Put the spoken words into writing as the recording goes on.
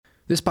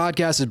This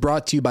podcast is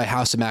brought to you by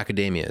House of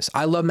Macadamias.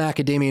 I love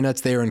macadamia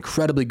nuts. They are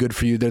incredibly good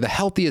for you. They're the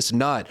healthiest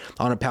nut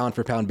on a pound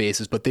for pound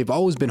basis, but they've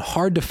always been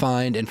hard to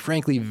find and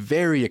frankly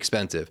very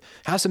expensive.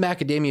 House of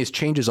Macadamias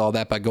changes all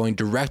that by going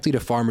directly to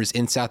farmers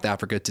in South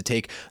Africa to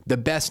take the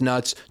best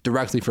nuts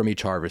directly from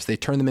each harvest. They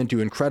turn them into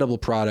incredible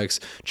products,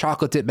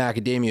 chocolate dip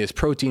macadamias,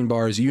 protein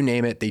bars, you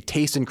name it. They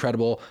taste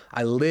incredible.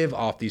 I live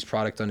off these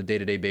products on a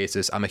day-to-day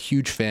basis. I'm a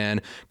huge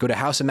fan. Go to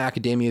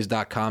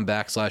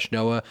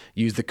houseofmacadamias.com/Noah.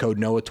 Use the code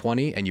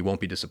NOAH20 and you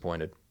won't be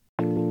disappointed.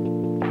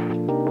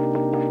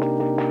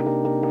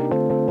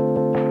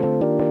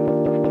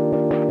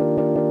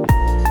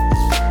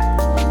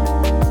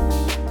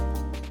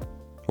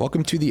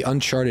 Welcome to the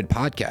Uncharted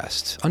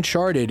podcast.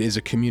 Uncharted is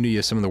a community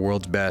of some of the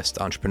world's best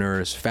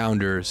entrepreneurs,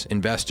 founders,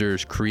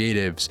 investors,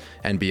 creatives,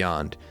 and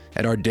beyond.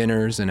 At our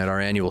dinners and at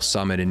our annual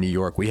summit in New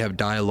York, we have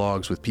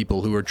dialogues with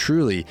people who are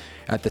truly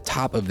at the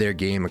top of their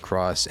game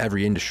across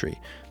every industry.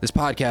 This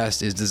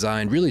podcast is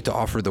designed really to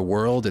offer the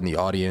world and the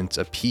audience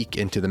a peek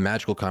into the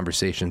magical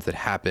conversations that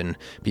happen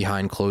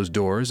behind closed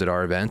doors at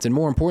our events, and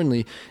more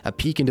importantly, a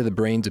peek into the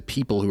brains of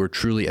people who are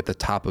truly at the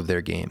top of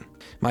their game.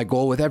 My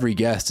goal with every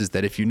guest is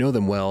that if you know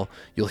them well,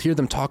 you'll hear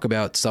them talk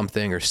about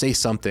something or say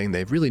something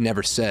they've really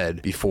never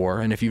said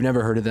before, and if you've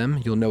never heard of them,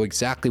 you'll know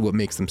exactly what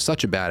makes them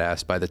such a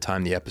badass by the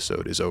time the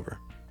episode is over.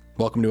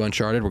 Welcome to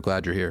Uncharted. We're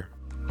glad you're here.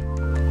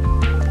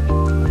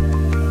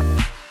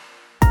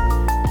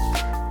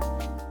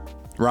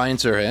 Ryan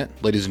Serhant,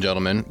 ladies and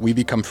gentlemen, we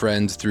become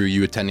friends through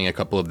you attending a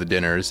couple of the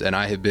dinners, and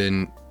I have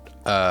been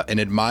an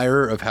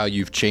admirer of how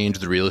you've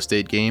changed the real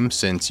estate game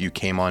since you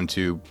came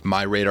onto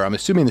my radar. I'm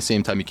assuming the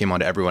same time you came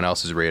onto everyone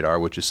else's radar,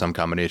 which is some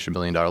combination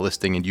of $1 million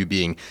listing and you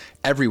being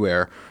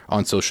everywhere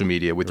on social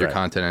media with your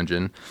content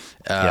engine.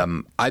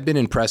 I've been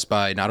impressed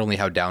by not only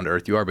how down to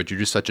earth you are, but you're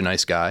just such a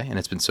nice guy, and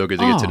it's been so good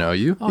to get to know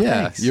you.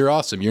 Thanks. You're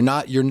awesome. You're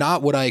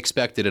not what I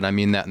expected, and I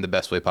mean that in the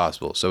best way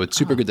possible. So it's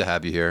super good to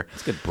have you here.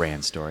 It's a good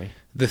brand story.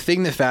 The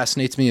thing that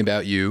fascinates me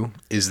about you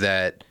is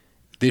that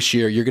this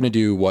year you're going to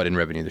do what in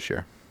revenue this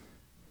year?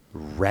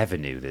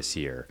 Revenue this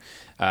year.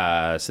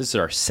 So this is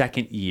our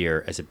second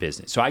year as a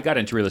business. So I got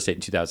into real estate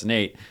in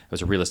 2008. I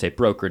was a real estate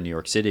broker in New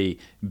York City,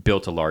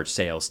 built a large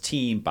sales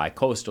team,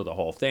 bi-coastal, the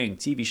whole thing,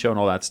 TV show and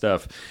all that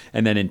stuff.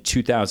 And then in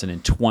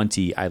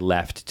 2020, I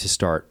left to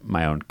start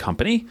my own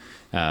company,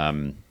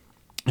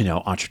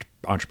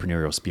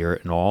 entrepreneurial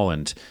spirit and all,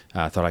 and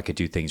thought I could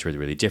do things really,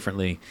 really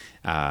differently.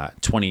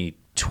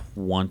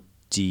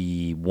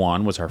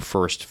 2021 was our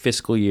first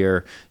fiscal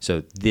year.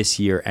 So this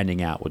year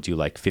ending out, we'll do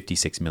like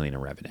 $56 million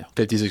in revenue.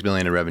 $56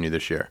 million in revenue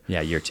this year.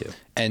 Yeah, year two.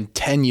 And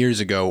 10 years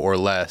ago or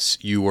less,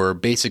 you were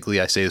basically,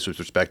 I say this with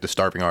respect, a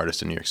starving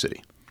artist in New York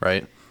City,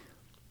 right?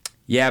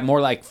 Yeah, more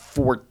like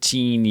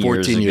 14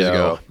 years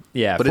ago.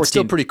 Yeah, but 14. It's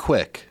still pretty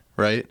quick,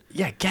 right?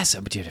 Yeah, I guess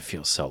so, but dude, it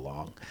feels so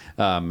long.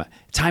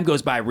 Time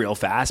goes by real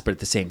fast, but at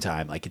the same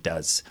time, like it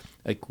does.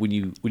 Like when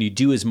you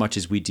do as much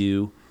as we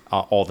do,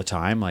 all the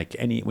time, like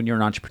when you're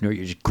an entrepreneur,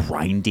 you're just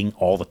grinding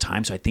all the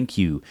time. So I think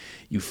you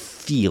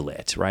feel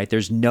it, right?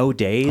 There's no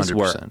days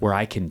where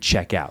I can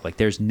check out. Like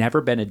there's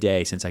never been a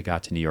day since I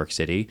got to New York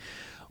City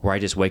where I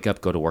just wake up,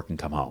 go to work, and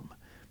come home.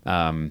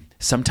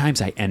 Sometimes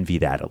I envy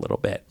that a little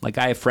bit. Like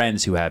I have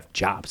friends who have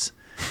jobs.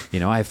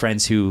 I have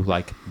friends who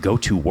like go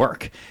to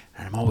work,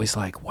 and I'm always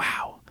like,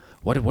 wow,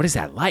 what is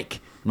that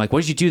like? I'm like,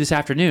 what did you do this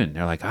afternoon?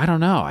 They're like, I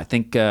don't know. I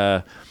think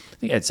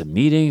I had some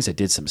meetings. I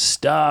did some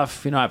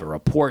stuff. I have a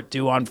report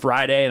due on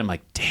Friday, and I'm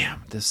like,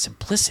 damn, the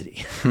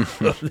simplicity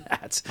of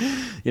that.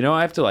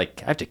 I have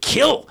to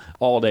kill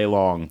all day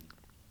long.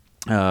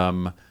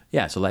 So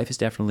life is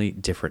definitely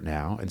different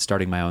now, and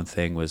starting my own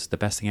thing was the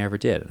best thing I ever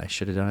did, and I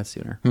should have done it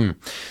sooner.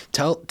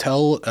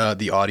 Tell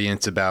the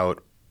audience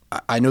about.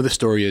 I know the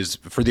story is,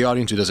 for the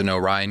audience who doesn't know,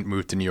 Ryan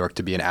moved to New York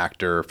to be an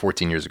actor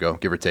 14 years ago,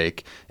 give or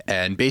take.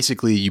 And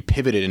basically you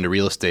pivoted into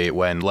real estate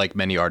when, like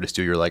many artists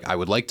do, you're like, I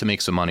would like to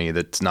make some money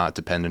that's not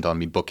dependent on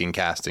me booking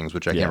castings,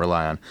 which I can't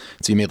rely on.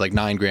 So you made like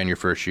 $9,000 your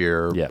first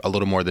year, a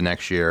little more the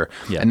next year.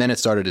 Yeah. And then it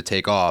started to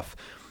take off.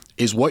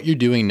 Is what you're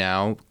doing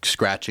now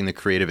scratching the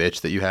creative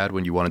itch that you had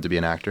when you wanted to be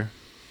an actor?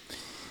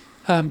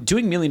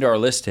 Doing $1 Million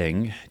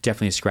Listing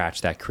definitely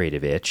scratched that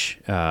creative itch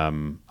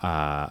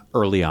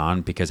early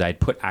on, because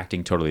I'd put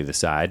acting totally to the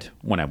side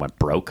when I went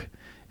broke,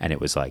 and it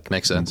was like,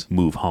 makes sense.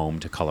 Move home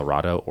to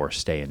Colorado or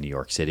stay in New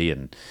York City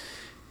and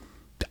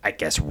I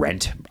guess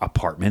rent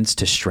apartments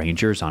to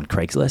strangers on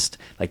Craigslist.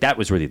 Like that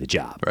was really the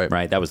job,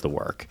 right? That was the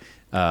work.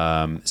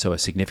 So a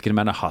significant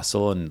amount of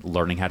hustle and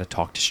learning how to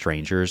talk to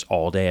strangers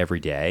all day,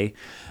 every day.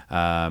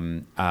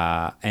 And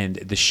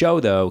the show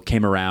though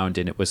came around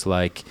and it was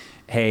like,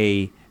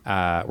 hey,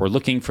 we're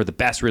looking for the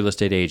best real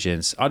estate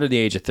agents under the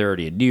age of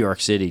 30 in New York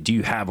City. Do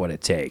you have what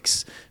it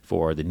takes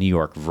for the New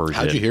York version?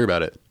 How'd you hear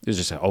about it? It was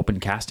just an open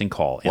casting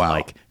call in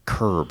like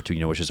Curbed,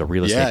 which is a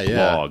real estate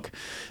blog.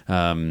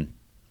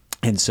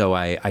 And so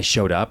I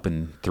showed up,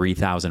 and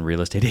 3,000 real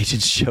estate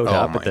agents showed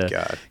up at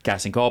the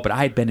casting call. But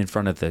I had been in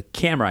front of the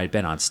camera. I'd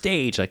been on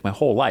stage like my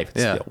whole life.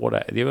 It's the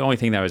only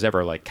thing that I was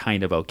ever like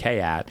kind of okay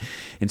at.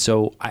 And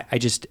so I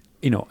just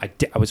I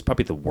was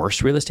probably the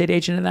worst real estate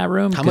agent in that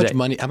room. How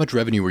much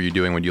revenue were you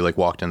doing when you like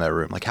walked in that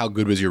room? Like how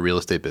good was your real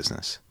estate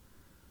business?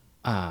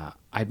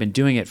 I'd been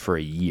doing it for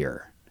a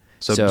year.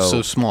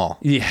 So small.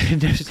 Yeah,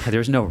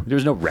 there's no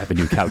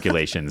revenue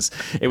calculations.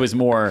 It was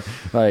more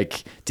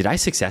like, did I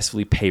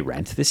successfully pay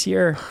rent this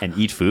year and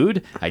eat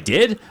food? I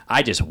did.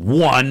 I just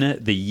won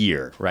the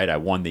year, right? I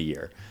won the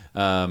year.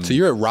 So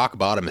you're at rock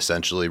bottom,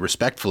 essentially,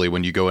 respectfully,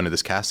 when you go into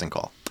this casting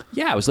call.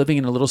 Yeah, I was living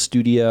in a little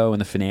studio in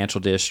the financial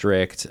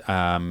district.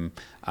 I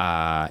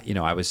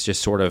was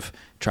just sort of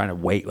trying to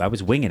wait. I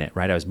was winging it,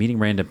 right? I was meeting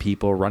random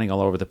people, running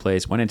all over the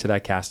place, went into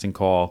that casting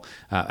call,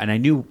 and I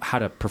knew how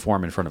to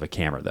perform in front of a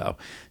camera, though.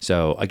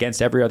 So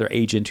against every other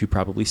agent who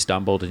probably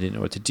stumbled and didn't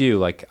know what to do,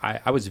 like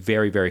I was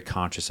very, very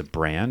conscious of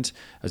brand.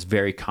 I was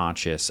very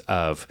conscious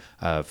of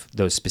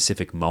those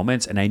specific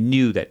moments, and I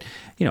knew that,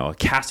 a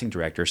casting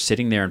director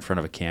sitting there in front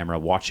of a camera,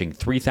 watching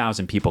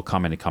 3,000 people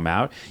come in and come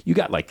out, you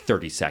got like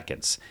 30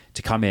 seconds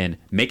to come in,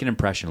 make an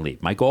impression,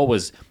 leave. My goal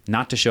was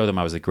not to show them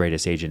I was the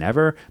greatest agent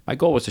ever. My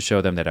goal was to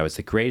show them that I was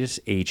the greatest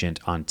agent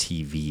on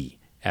TV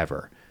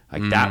ever.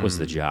 Like that was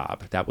the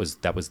job. That was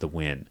the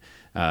win.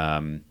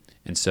 And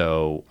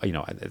so,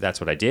 that's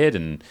what I did.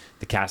 And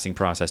the casting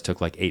process took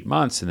like 8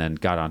 months, and then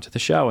got onto the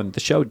show. And the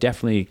show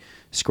definitely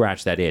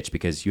scratched that itch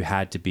because you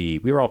had to be.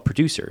 We were all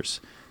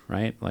producers,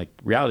 right? Like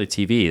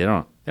reality TV,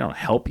 they don't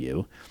help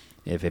you.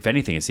 If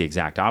anything, it's the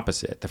exact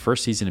opposite. The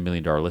first season of $1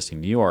 Million Listing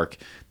New York,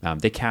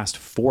 they cast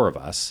 4 of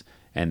us,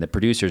 and the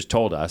producers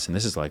told us, and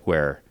this is like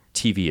where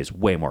TV is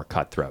way more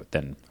cutthroat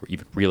than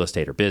even real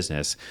estate or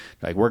business.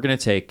 Like, we're going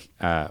to take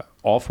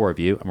all 4 of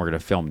you, and we're going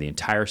to film the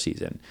entire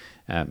season.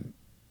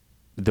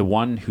 The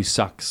one who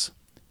sucks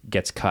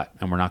gets cut,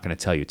 and we're not going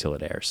to tell you till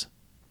it airs.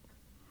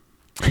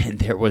 And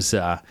there was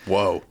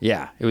whoa,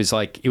 yeah, it was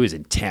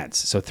intense.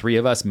 So 3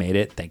 of us made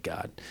it, thank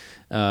God,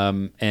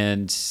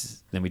 and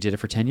then we did it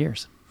for 10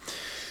 years.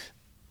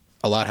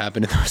 A lot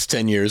happened in those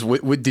 10 years.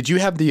 Did you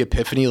have the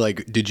epiphany?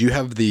 Like, did you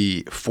have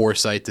the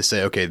foresight to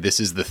say, okay,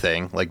 this is the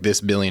thing, like this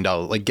 $1 million,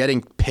 like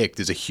getting picked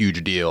is a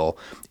huge deal.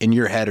 In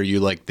your head, are you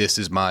like, this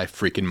is my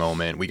freaking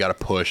moment. We got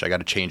to push. I got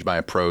to change my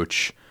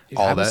approach.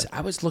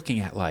 I was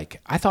looking at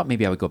I thought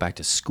maybe I would go back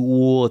to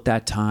school at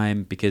that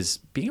time, because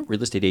being a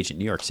real estate agent in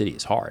New York City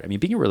is hard. I mean,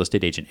 being a real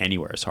estate agent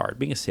anywhere is hard.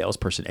 Being a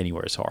salesperson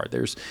anywhere is hard.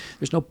 There's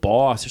no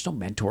boss. There's no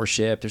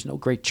mentorship. There's no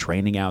great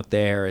training out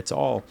there. It's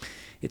all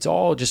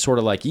just sort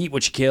of like eat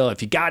what you kill.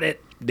 If you got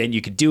it, then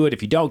you could do it.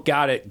 If you don't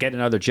got it, get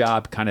another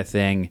job kind of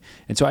thing.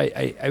 And so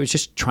I was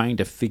just trying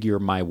to figure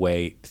my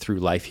way through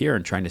life here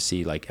and trying to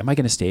see, like, am I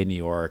going to stay in New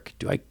York?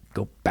 Do I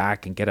go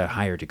back and get a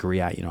higher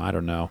degree? I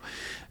don't know.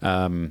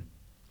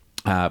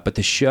 But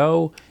the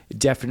show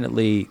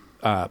definitely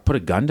put a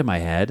gun to my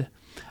head.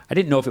 I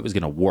didn't know if it was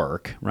going to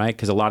work, right?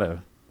 Because a lot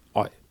of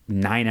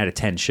 9 out of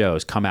 10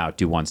 shows come out,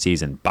 do one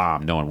season,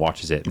 bomb, no one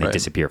watches it, and they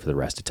disappear for the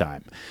rest of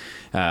time.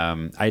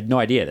 I had no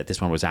idea that this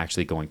one was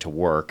actually going to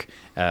work.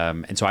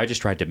 And so I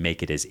just tried to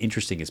make it as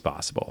interesting as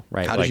possible,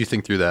 right? How did you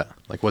think through that?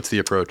 Like, what's the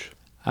approach?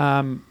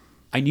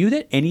 I knew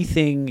that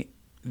anything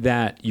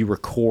that you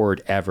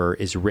record ever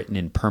is written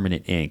in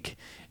permanent ink.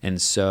 And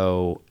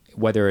so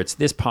whether it's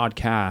this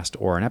podcast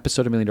or an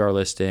episode of $1 Million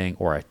Listing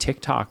or a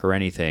TikTok or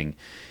anything,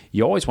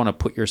 you always want to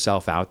put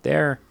yourself out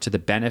there to the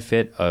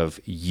benefit of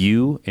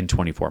you in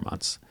 24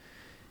 months.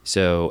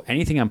 So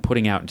anything I'm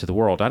putting out into the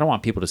world, I don't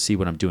want people to see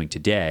what I'm doing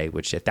today,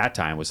 which at that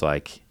time was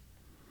like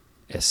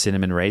a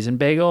cinnamon raisin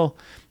bagel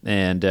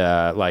and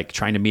like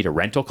trying to meet a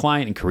rental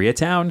client in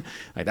Koreatown.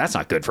 Like, that's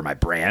not good for my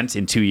brand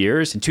in 2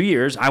 years. In 2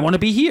 years, I want to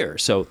be here.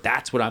 So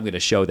that's what I'm going to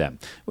show them,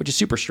 which is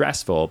super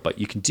stressful, but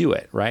you can do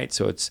it, right?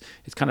 So it's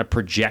kind of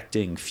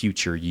projecting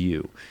future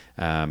you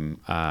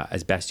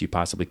as best you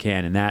possibly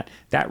can. And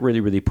that really,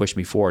 really pushed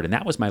me forward. And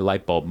that was my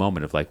light bulb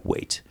moment of like,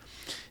 wait,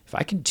 if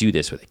I can do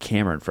this with a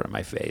camera in front of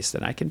my face,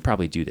 then I can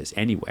probably do this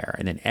anywhere.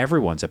 And then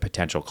everyone's a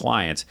potential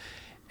client.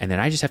 And then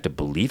I just have to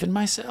believe in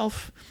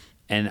myself.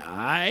 And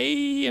I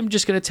am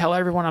just going to tell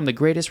everyone I'm the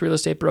greatest real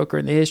estate broker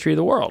in the history of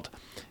the world.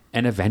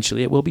 And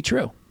eventually it will be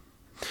true.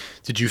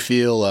 Did you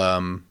feel,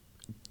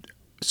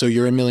 so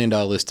you're in $1 Million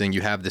Listing,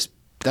 you have this,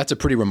 that's a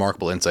pretty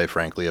remarkable insight,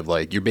 frankly, of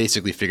like, you're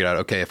basically figured out,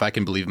 okay, if I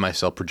can believe in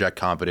myself, project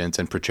confidence,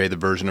 and portray the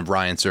version of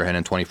Ryan Serhant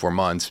in 24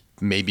 months,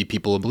 maybe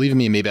people will believe in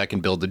me, and maybe I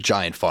can build a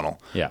giant funnel,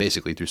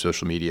 basically through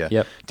social media.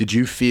 Yep. Did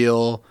you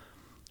feel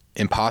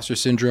imposter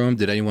syndrome?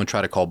 Did anyone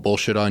try to call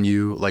bullshit on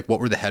you? Like,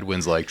 what were the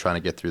headwinds like trying to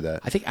get through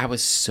that? I think I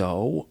was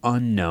so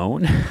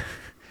unknown.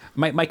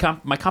 My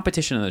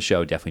competition on the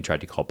show definitely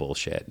tried to call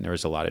bullshit, and there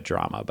was a lot of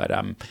drama. But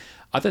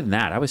other than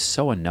that, I was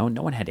so unknown.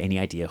 No one had any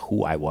idea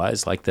who I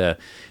was. Like I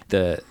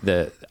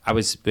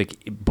was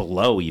like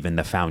below even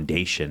the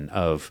foundation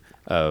of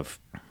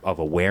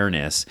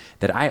awareness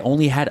that I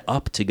only had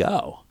up to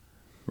go.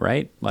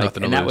 Right? Like,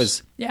 nothing to and that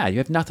lose. was, you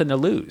have nothing to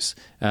lose.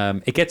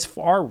 It gets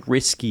far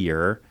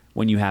riskier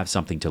when you have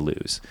something to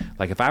lose.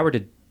 Like if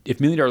 $1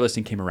 Million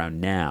Listing came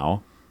around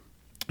now,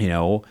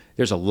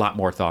 there's a lot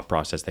more thought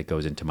process that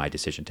goes into my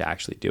decision to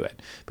actually do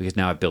it, because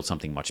now I've built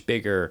something much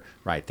bigger,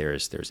 right?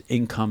 There's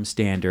income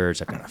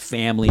standards. I've got a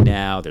family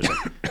now. There's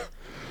like,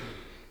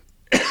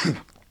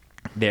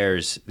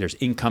 there's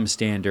income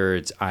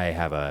standards. I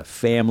have a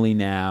family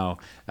now.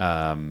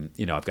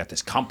 I've got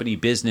this company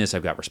business.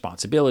 I've got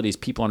responsibilities,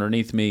 people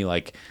underneath me.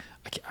 Like,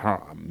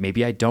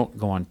 maybe I don't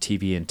go on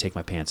TV and take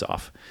my pants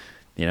off.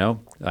 You have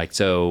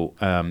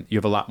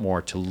a lot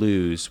more to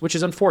lose, which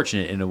is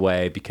unfortunate in a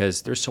way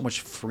because there's so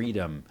much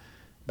freedom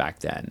back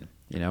then.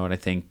 And I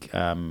think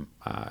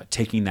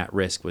taking that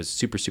risk was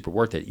super, super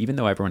worth it, even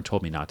though everyone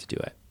told me not to do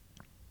it.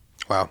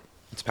 Wow,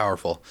 it's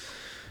powerful.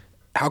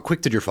 How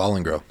quick did your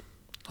following grow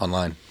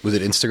online? Was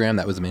it Instagram?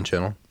 That was the main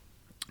channel?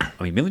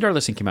 I mean, $1 Million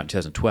Listing came out in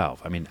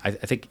 2012. I mean, I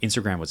think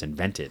Instagram was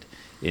invented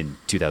in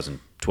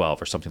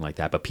 2012 or something like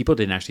that, but people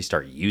didn't actually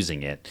start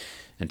using it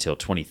until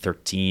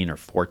 2013 or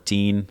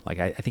 14. Like,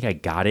 I think I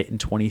got it in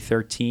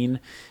 2013.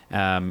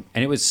 And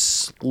it was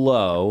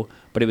slow,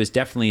 but it was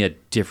definitely a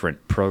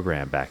different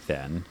program back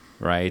then,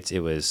 right?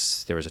 There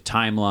was a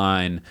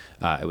timeline.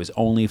 It was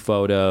only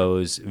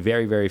photos,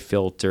 very, very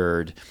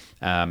filtered.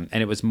 And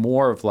it was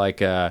more of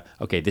like,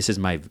 okay, this is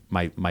my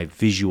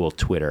visual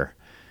Twitter.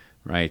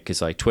 Right,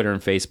 because like Twitter and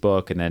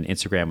Facebook, and then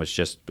Instagram was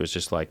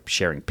just like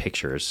sharing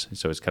pictures.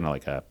 So it's kind of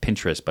like a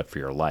Pinterest, but for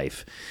your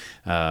life.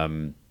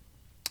 And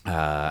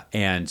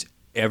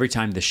every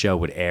time the show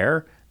would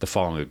air, the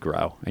following would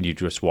grow, and you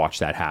just watch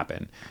that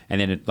happen.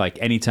 And then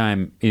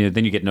anytime,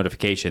 then you get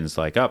notifications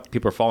like, oh,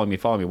 people are following me.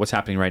 What's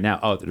happening right now?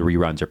 Oh, the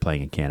reruns are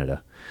playing in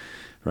Canada.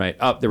 Right.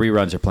 Oh, the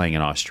reruns are playing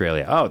in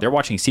Australia. Oh, they're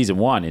watching season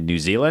 1 in New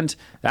Zealand.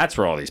 That's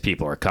where all these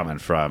people are coming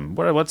from.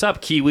 What's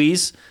up,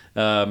 Kiwis?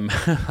 So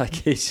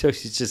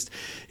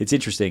it's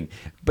interesting.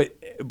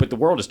 But the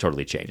world has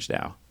totally changed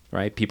now,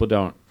 right? People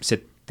don't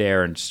sit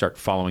there and start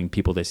following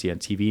people they see on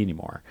TV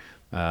anymore.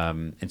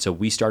 And so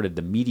we started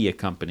the media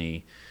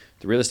company,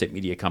 the real estate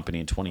media company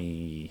in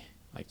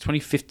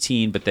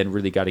 2015, but then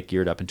really got it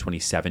geared up in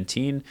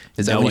 2017.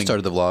 Is that when you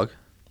started the vlog?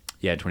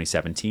 Yeah, in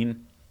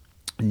 2017.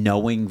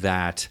 Knowing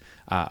that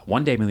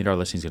one day $1 Million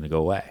Listing is going to go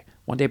away.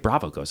 One day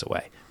Bravo goes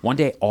away. One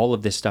day all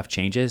of this stuff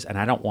changes, and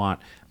I don't want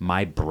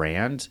my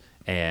brand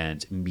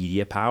and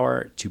media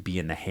power to be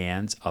in the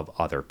hands of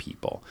other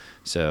people.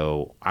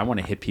 So I want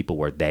to hit people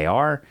where they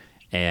are.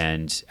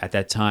 And at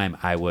that time,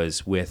 I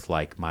was with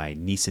like my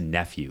niece and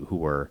nephew who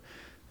were,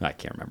 I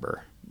can't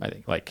remember, I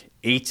think like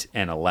 8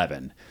 and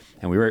 11.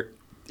 And we were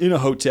in a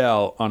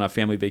hotel on a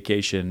family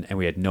vacation, and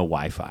we had no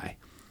Wi-Fi,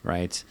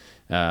 right?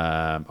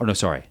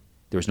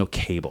 There was no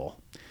cable.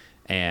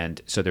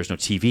 And so there's no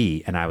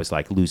TV, and I was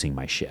like losing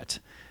my shit.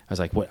 I was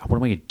like, what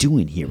am I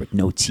doing here with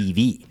no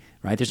TV,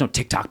 right? There's no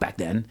TikTok back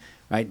then,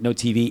 right? No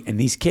TV. And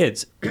these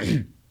kids,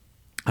 couldn't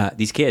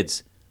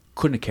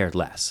have cared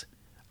less.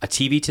 A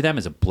TV to them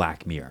is a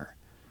black mirror,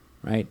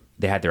 right?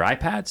 They had their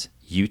iPads,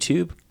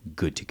 YouTube,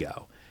 good to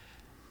go.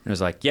 And I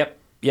was like, yep,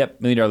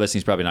 $1 Million Listing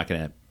is probably not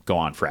going to go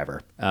on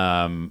forever.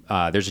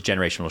 There's a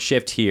generational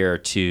shift here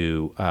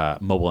to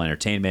mobile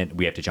entertainment.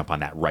 We have to jump on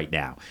that right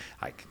now.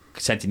 I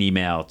sent an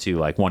email to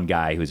like one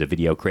guy who's a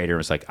video creator and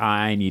was like,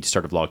 I need to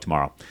start a vlog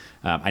tomorrow.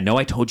 I know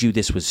I told you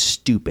this was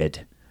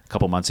stupid a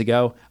couple months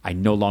ago. I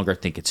no longer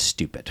think it's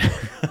stupid.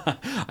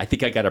 I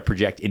think I got to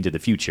project into the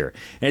future.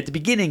 And at the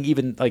beginning,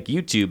 even like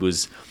YouTube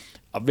was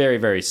a very,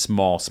 very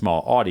small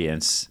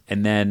audience.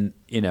 And then,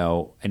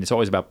 and it's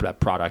always about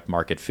product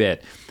market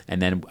fit.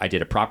 And then I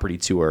did a property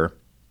tour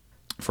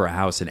for a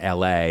house in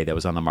LA that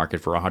was on the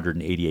market for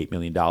 $188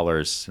 million.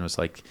 And I was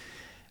like,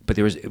 but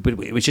it was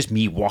just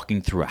me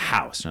walking through a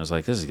house. And I was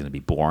like, this is going to be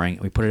boring.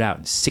 And we put it out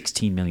and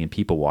 16 million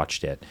people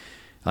watched it.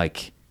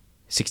 Like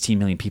 16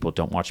 million people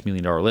don't watch $1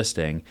 Million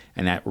Listing.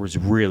 And that was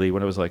really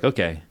when I was like,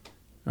 okay,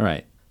 all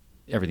right,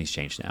 everything's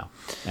changed now.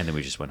 And then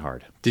we just went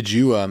hard. Did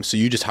you, so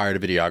you just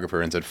hired a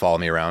videographer and said, follow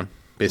me around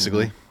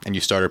basically. Mm-hmm. And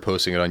you started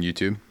posting it on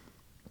YouTube?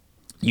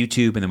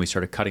 And then we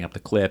started cutting up the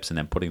clips and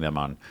then putting them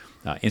on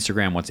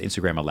Instagram once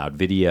Instagram allowed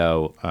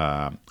video,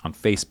 on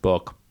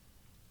Facebook,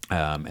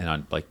 and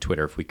on like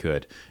Twitter if we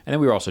could. And then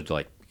we were also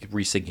like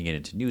resyncing it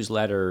into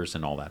newsletters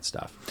and all that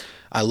stuff.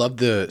 I love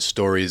the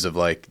stories of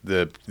like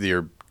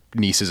your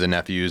nieces and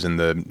nephews and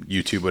the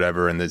YouTube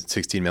whatever and the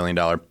 $16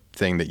 million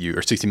thing that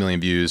or 60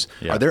 million views.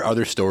 Yeah. Are there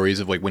other stories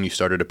of like when you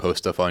started to post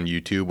stuff on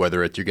YouTube,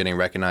 whether it's you're getting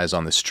recognized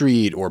on the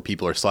street or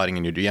people are sliding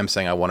in your DM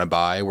saying, I want to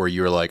buy, where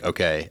you're like,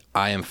 okay,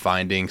 I am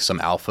finding some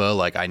alpha,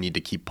 like I need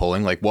to keep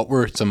pulling? Like what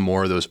were some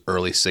more of those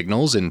early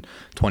signals in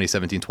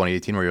 2017,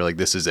 2018 where you're like,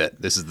 this is it,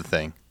 this is the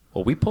thing?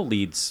 Well, we pull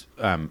leads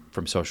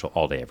from social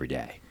all day, every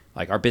day.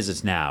 Like our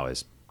business now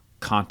is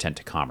content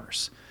to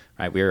commerce,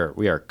 right?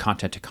 We are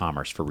content to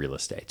commerce for real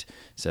estate.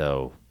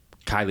 So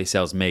Kylie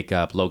sells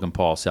makeup, Logan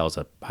Paul sells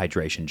a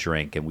hydration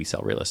drink, and we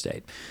sell real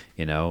estate.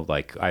 We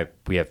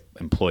have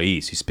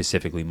employees who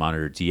specifically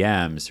monitor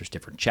DMs. There's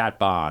different chat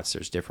bots.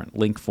 There's different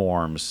link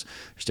forms.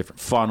 There's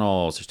different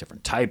funnels. There's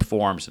different type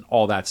forms and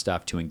all that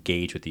stuff to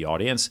engage with the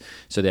audience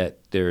so that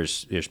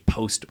there's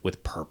post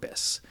with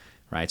purpose.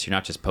 Right, so you're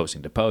not just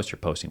posting to post; you're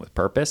posting with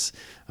purpose,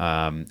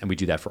 and we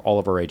do that for all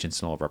of our agents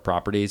and all of our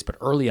properties. But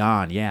early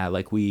on,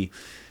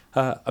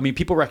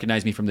 people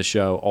recognize me from the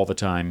show all the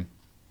time,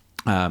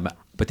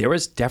 but there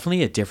was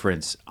definitely a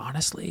difference.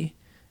 Honestly,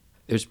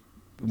 there's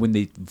when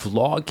the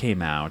vlog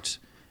came out,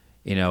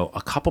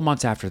 a couple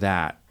months after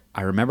that,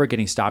 I remember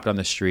getting stopped on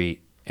the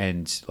street,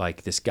 and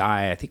like this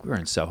guy, I think we were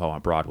in Soho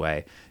on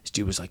Broadway. This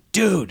dude was like,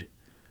 "Dude,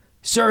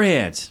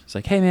 Serhant." It's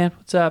like, "Hey man,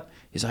 what's up?"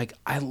 He's like,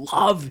 "I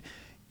love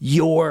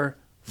your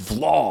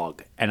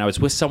vlog." And I was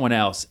with someone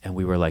else, and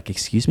we were like,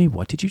 "Excuse me,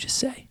 what did you just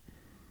say?"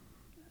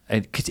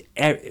 And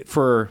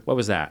for what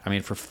was that? I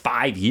mean, for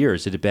 5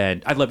 years it had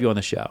been, "I love you on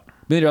the show.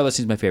 $1 Million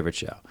Listing is my favorite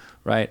show,"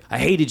 right? "I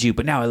hated you,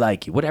 but now I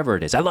like you." Whatever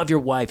it is. "I love your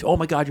wife. Oh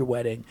my God, your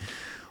wedding."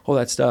 All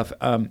that stuff.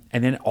 And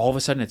then all of a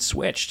sudden it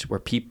switched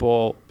where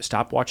people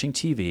stopped watching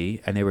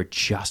TV and they were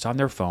just on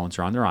their phones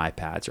or on their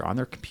iPads or on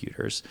their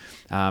computers.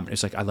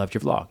 It's like, "I loved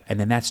your vlog." And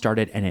then that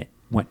started and it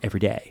went every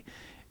day.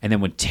 And then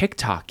when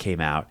TikTok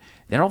came out,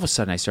 then all of a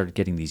sudden I started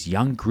getting these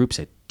young groups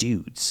of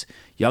dudes,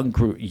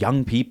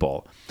 young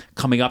people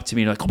coming up to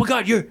me and like, "Oh my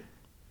God, you're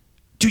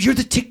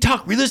the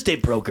TikTok real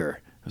estate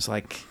broker." I was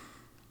like,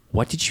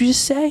 "What did you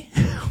just say?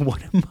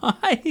 What am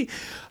I?"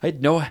 I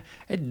had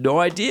no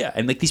idea.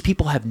 And like these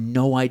people have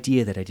no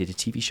idea that I did a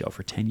TV show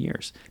for 10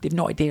 years. They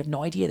have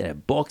no idea that I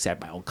have books, I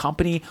have my own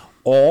company.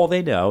 All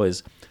they know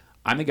is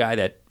I'm the guy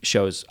that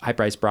shows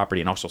high-priced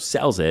property and also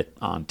sells it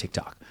on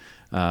TikTok.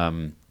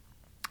 And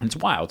it's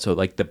wild. So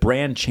like the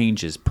brand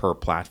changes per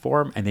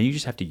platform, and then you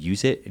just have to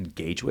use it,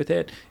 engage with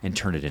it, and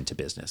turn it into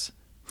business.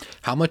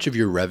 How much of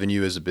your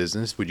revenue as a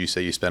business would you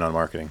say you spend on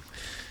marketing?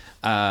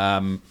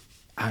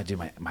 Dude,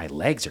 my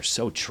legs are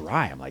so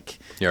dry. I'm like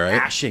right?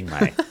 ashing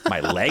my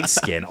leg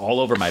skin all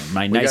over my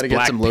nice gotta black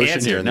get some lotion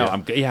pants here. here. No,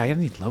 I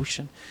need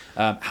lotion.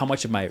 How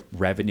much of my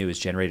revenue is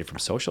generated from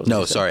social?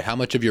 No, sorry. How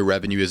much of your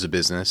revenue as a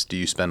business do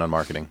you spend on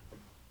marketing?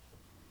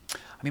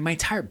 I mean, my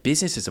entire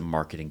business is a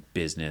marketing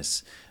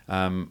business.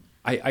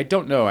 I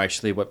don't know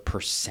actually what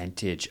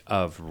percentage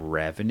of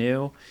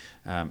revenue.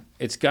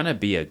 It's gonna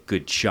be a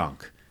good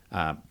chunk,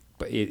 but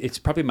it's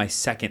probably my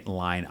second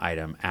line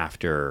item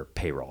after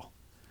payroll.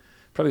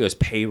 Probably goes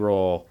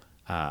payroll,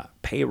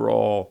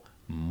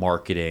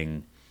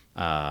 marketing,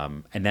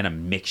 and then a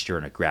mixture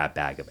and a grab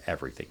bag of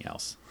everything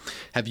else.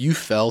 Have you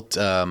felt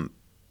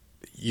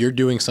you're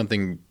doing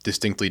something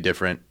distinctly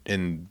different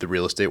in the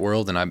real estate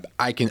world? And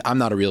I'm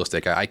not a real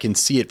estate guy. I can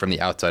see it from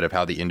the outside of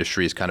how the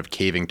industry is kind of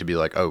caving to be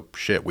like, "Oh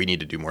shit, we need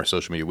to do more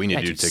social media. We need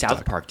to do TikTok."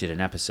 South Park did an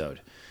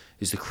episode.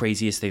 It's the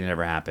craziest thing that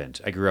ever happened.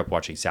 I grew up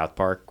watching South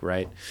Park,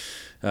 right?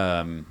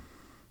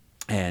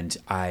 And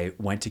I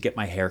went to get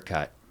my hair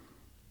cut.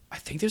 I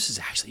think this is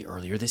actually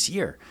earlier this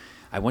year.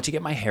 I went to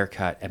get my hair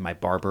cut at my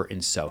barber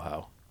in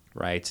Soho,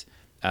 right?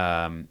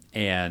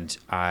 And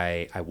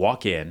I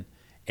walk in,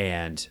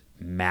 and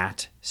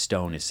Matt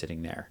Stone is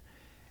sitting there.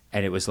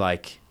 And it was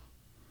like,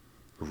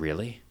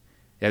 really?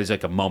 It was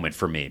like a moment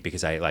for me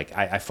because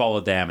I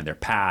followed them and their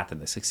path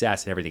and the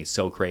success and everything is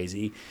so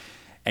crazy.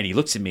 And he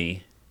looks at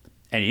me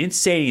and he didn't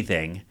say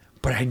anything,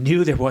 but I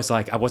knew there was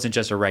I wasn't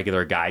just a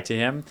regular guy to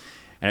him.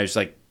 And I was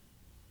like,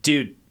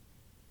 "Dude,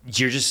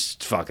 you're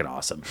just fucking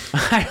awesome."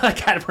 I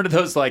had one of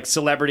those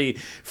celebrity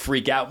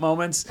freak out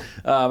moments.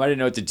 I didn't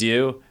know what to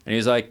do. And he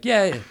was like,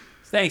 "Yeah,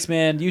 thanks,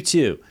 man. You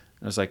too."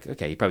 And I was like,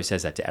 okay, he probably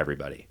says that to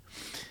everybody.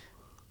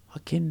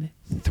 Fucking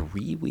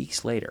 3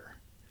 weeks later,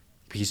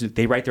 because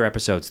they write their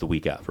episodes the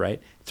week of,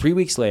 right? 3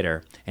 weeks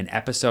later, an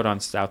episode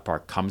on South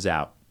Park comes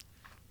out,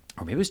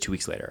 or maybe it was 2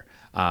 weeks later,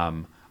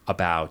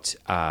 about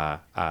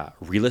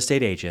real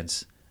estate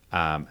agents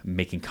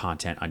making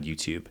content on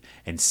YouTube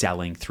and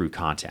selling through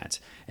content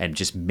and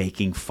just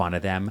making fun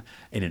of them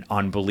in an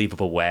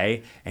unbelievable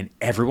way. And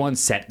everyone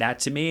sent that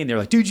to me and they're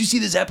like, "Dude, you see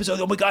this episode?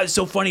 Oh my God, it's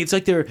so funny. It's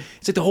like the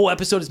whole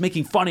episode is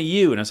making fun of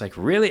you." And I was like,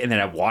 "Really?" And then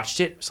I watched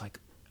it. It was like,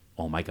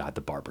 oh my God,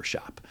 the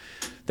barbershop.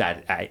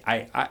 That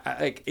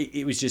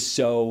it was just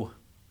so,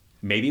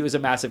 maybe it was a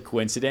massive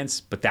coincidence,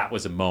 but that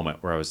was a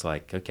moment where I was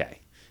like, okay,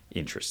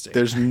 interesting.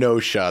 There's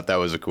no shot that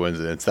was a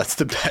coincidence. That's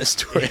the best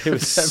story It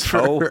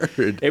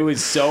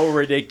was so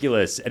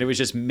ridiculous, and it was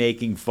just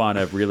making fun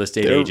of real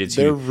estate agents.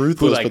 They're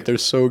ruthless, but they're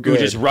so good.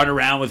 Who just run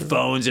around with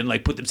phones and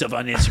put themselves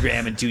on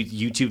Instagram and do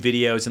YouTube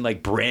videos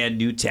and brand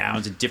new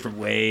towns in different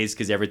ways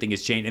because everything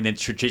has changed. And then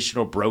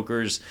traditional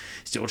brokers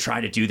still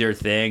trying to do their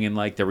thing, and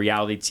the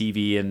reality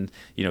TV and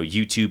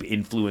YouTube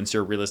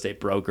influencer real estate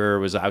broker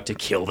was out to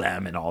kill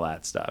them and all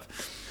that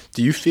stuff.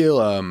 Do you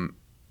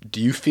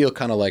feel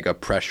kind of like a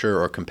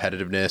pressure or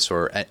competitiveness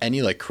or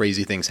any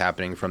crazy things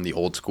happening from the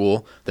old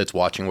school that's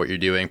watching what you're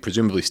doing,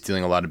 presumably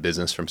stealing a lot of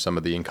business from some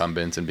of the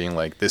incumbents and being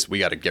like, we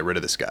got to get rid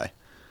of this guy?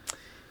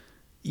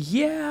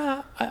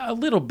 Yeah, a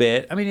little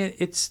bit. I mean,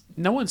 it's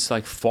no one's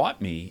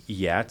fought me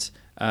yet.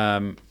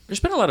 There's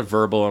been a lot of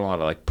verbal and a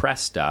lot of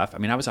press stuff. I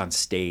mean, I was on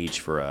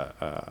stage for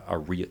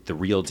The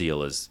Real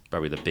Deal is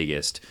probably the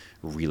biggest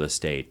real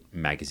estate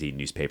magazine,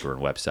 newspaper,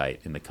 and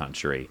website in the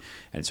country.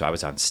 And so I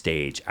was on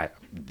stage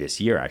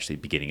this year, actually,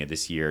 beginning of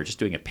this year, just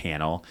doing a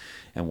panel.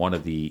 And one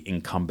of the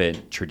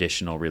incumbent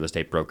traditional real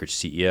estate brokerage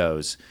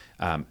CEOs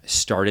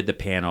started the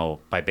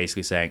panel by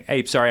basically saying,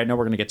 "Hey, sorry, I know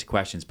we're going to get to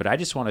questions, but I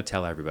just want to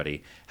tell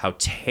everybody how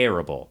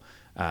terrible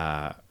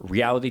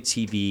reality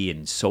TV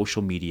and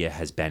social media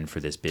has been for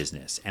this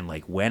business." And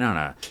went on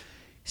a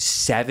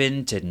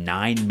 7 to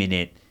 9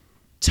 minute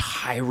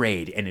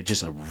tirade, and it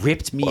just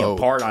ripped me Whoa.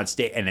 apart on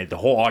stage. And the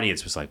whole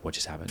audience was like, "What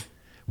just happened?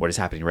 What is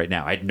happening right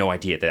now?" I had no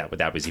idea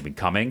that was even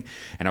coming,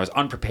 and I was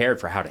unprepared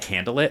for how to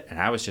handle it. And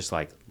I was just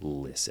like,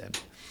 "Listen,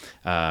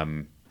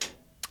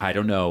 I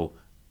don't know."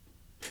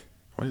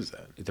 What is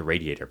that? The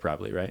radiator,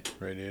 probably, right?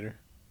 Radiator?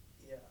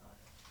 Yeah.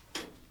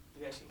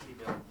 You guys can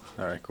keep it.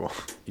 All right, cool.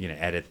 You can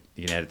edit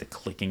the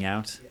clicking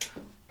out. Yeah.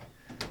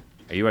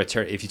 Are you want to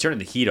turn? If you turn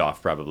the heat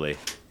off, probably.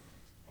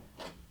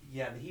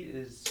 Yeah, the heat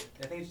is.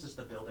 I think it's just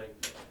the building.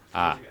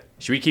 Ah, You're good.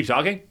 should we keep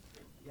talking?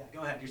 Yeah, go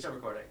ahead. You're still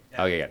recording.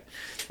 Yeah. Okay, good.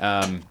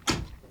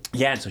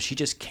 Yeah, and so she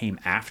just came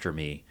after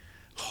me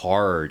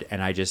hard,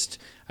 and I just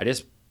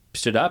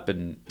stood up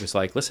and was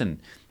like,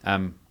 "Listen,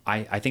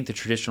 I think the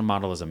traditional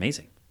model is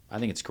amazing. I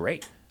think it's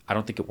great. I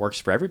don't think it works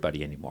for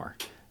everybody anymore.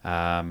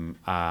 And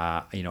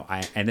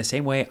the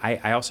same way,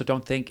 I also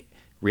don't think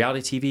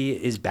reality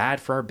TV is bad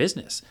for our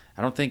business.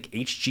 I don't think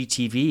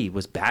HGTV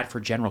was bad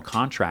for general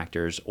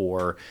contractors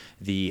or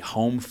the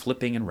home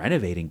flipping and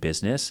renovating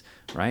business,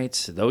 right?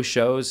 Those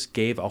shows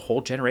gave a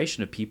whole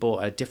generation of people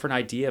a different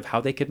idea of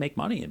how they could make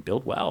money and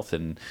build wealth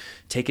and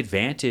take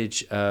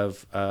advantage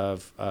of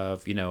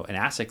an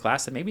asset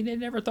class that maybe they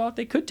never thought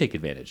they could take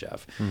advantage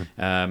of.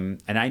 And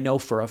I know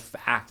for a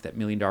fact that $1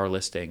 Million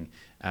Listing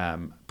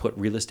put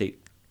real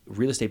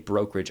estate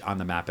brokerage on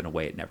the map in a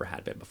way it never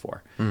had been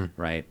before,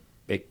 right?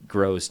 It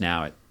grows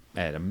now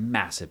at a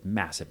massive,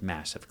 massive,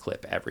 massive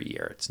clip every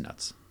year. It's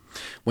nuts.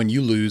 When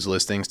you lose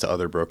listings to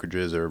other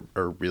brokerages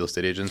or real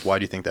estate agents, why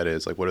do you think that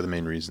is? Like, what are the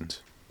main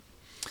reasons?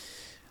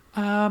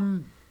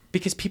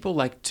 Because people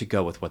like to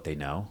go with what they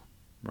know,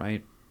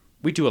 right?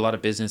 We do a lot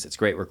of business. It's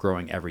great. We're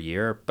growing every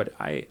year. But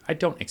I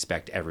don't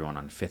expect everyone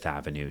on Fifth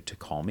Avenue to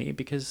call me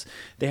because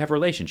they have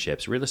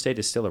relationships. Real estate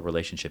is still a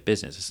relationship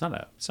business. It's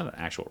not an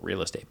actual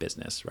real estate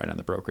business, right? On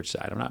the brokerage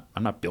side,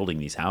 I'm not building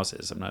these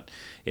houses.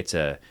 It's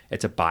a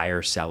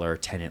buyer, seller,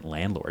 tenant,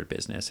 landlord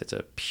business. It's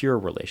a pure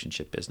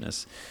relationship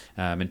business.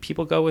 And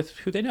people go with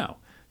who they know.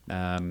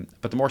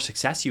 But the more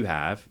success you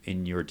have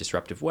in your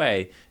disruptive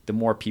way, the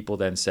more people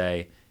then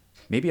say,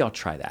 maybe I'll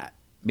try that.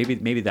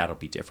 Maybe that'll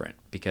be different,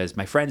 because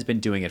my friend's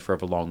been doing it for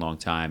a long, long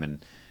time,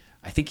 and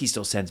I think he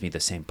still sends me the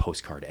same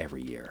postcard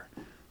every year,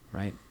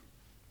 right?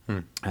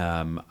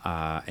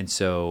 And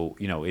so,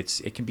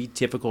 it can be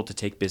difficult to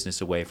take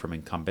business away from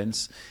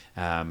incumbents,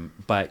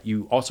 but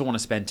you also want to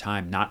spend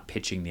time not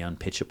pitching the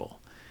unpitchable,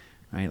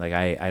 right? Like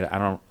I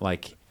don't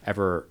like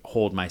ever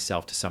hold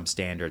myself to some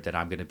standard that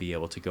I'm going to be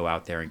able to go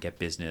out there and get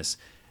business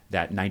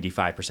that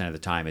 95% of the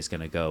time is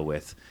going to go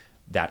with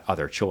that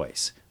other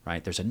choice.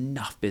 Right? There's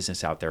enough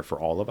business out there for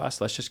all of us.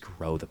 Let's just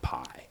grow the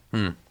pie.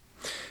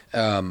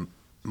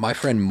 My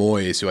friend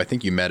Moyes, who I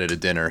think you met at a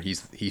dinner,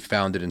 he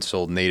founded and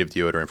sold Native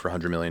Deodorant for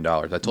 $100 million.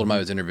 I told him I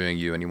was interviewing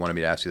you, and he wanted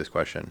me to ask you this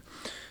question.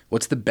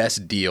 What's the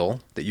best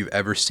deal that you've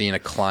ever seen a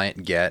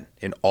client get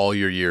in all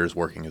your years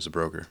working as a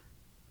broker?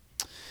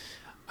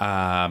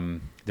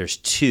 There's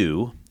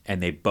two,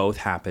 and they both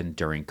happened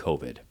during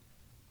COVID.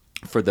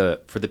 For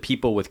the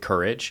people with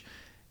courage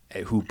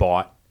who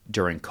bought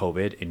during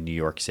COVID in New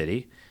York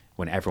City,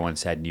 when everyone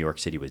said New York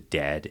City was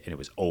dead and it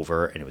was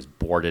over and it was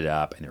boarded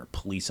up and there were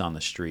police on the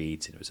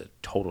streets and it was a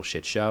total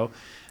shit show,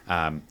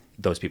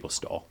 those people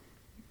stole.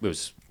 It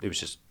was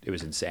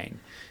insane.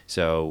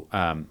 So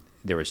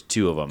there was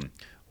two of them.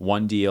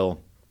 One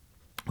deal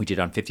we did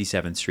on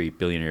 57th Street,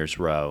 Billionaires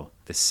Row.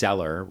 The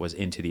seller was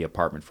into the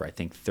apartment for I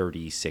think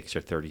 $36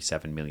 or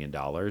 $37 million,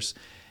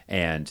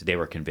 and they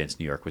were convinced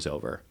New York was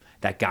over.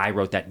 That guy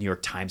wrote that New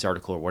York Times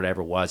article or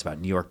whatever it was about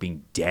New York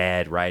being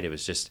dead, right? It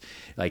was just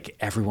like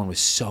everyone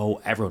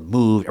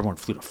moved, everyone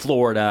flew to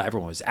Florida,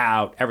 everyone was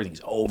out,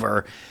 everything's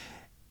over.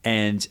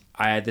 And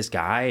I had this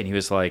guy, and he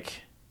was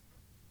like,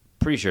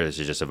 pretty sure this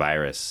is just a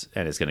virus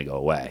and it's going to go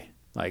away.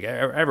 Like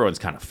everyone's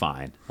kind of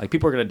fine. Like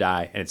people are going to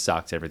die and it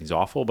sucks, everything's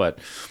awful, but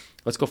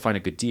let's go find a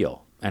good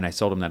deal. And I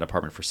sold him that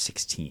apartment for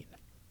 16.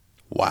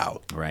 Wow.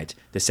 Right.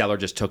 The seller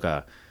just took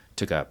a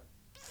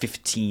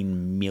 $15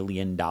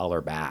 million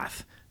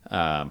bath.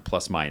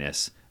 Plus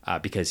minus,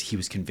 because he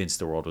was convinced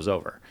the world was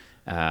over,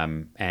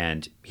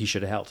 and he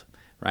should have held,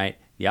 right?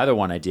 The other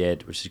one I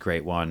did, which is a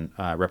great one,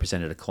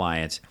 represented a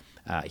client.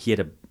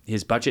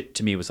 His budget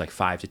to me was like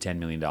 $5 to $10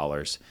 million. And I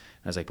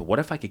was like, but what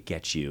if I could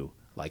get you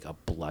like a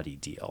bloody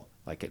deal,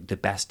 like the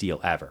best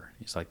deal ever?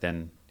 He's like,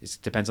 then it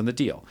depends on the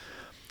deal.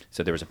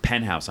 So there was a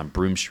penthouse on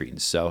Broome Street in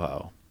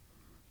Soho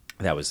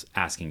that was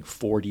asking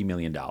 $40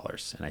 million,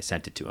 and I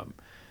sent it to him.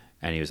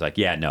 And he was like,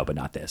 yeah, no, but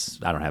not this.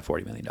 I don't have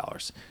 $40 million. I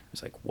was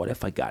like, what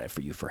if I got it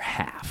for you for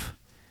half,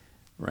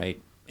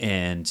 right?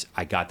 And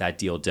I got that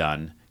deal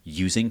done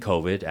using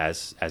COVID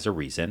as a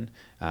reason,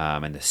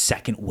 and the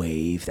second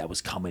wave that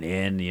was coming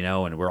in,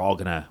 and we're all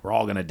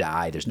gonna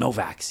die. There's no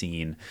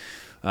vaccine,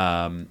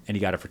 and he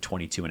got it for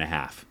 22 and a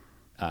half.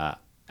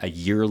 A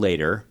year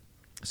later,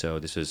 so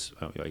this was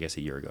I guess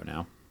a year ago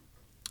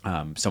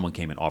now, someone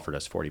came and offered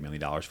us $40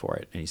 million for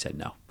it, and he said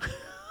no.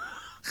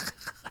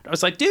 I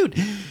was like, dude,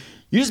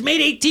 you just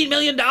made $18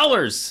 million,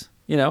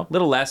 a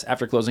little less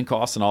after closing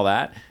costs and all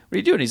that. What are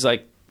you doing? He's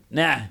like,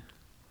 nah,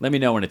 Let me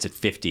know when it's at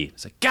 50.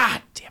 It's like,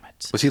 God damn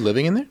it. Was he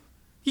living in there?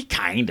 He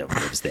kind of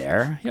lives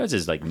there. He has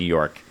his like New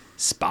York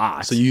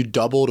spot. So you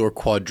doubled or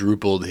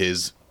quadrupled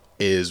his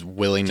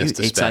willingness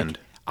to it's spend.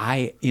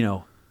 Like,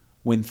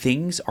 when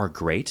things are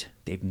great,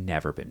 they've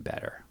never been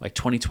better. Like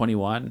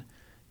 2021,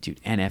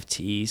 dude,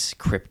 NFTs,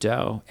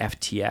 crypto,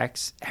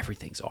 FTX,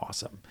 everything's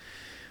awesome,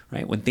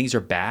 right? When things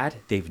are bad,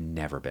 they've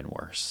never been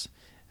worse.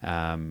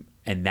 And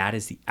that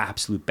is the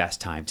absolute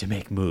best time to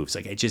make moves.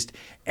 Like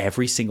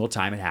every single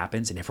time it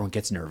happens and everyone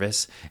gets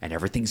nervous and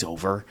everything's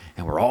over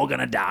and we're all going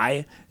to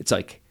die. It's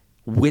like,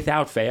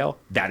 without fail,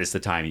 that is the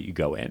time that you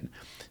go in.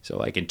 So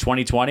like in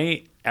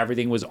 2020,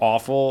 everything was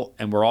awful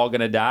and we're all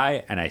going to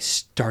die. And I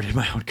started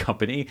my own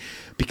company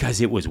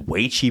because it was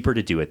way cheaper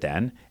to do it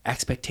then.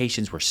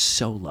 Expectations were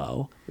so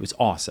low. It was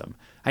awesome.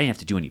 I didn't have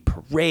to do any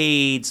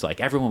parades. Like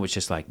everyone was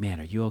just like, man,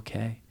 are you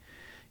okay?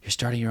 You're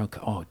starting your own.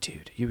 Oh,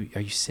 dude,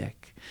 are you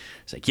sick?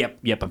 It's like, yep,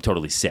 I'm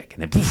totally sick.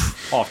 And then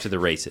poof, off to the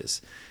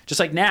races. Just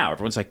like now,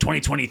 everyone's like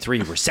 2023,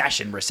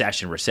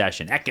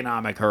 recession,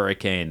 economic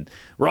hurricane.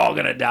 We're all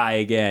going to die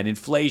again.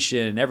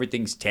 Inflation,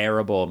 everything's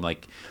terrible. I'm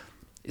like,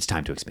 it's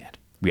time to expand.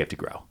 We have to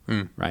grow,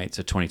 right?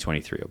 So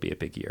 2023 will be a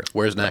big year.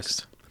 Where's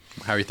next?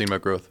 How are you thinking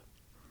about growth?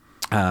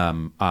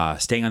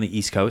 Staying on the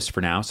East Coast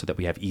for now so that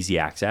we have easy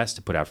access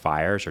to put out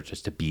fires or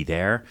just to be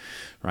there,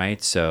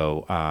 right?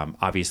 So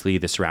obviously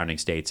the surrounding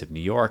states of New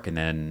York and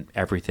then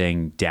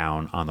everything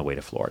down on the way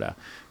to Florida.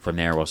 From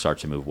there, we'll start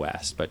to move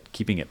west, but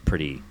keeping it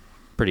pretty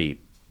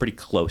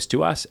close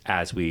to us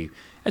as we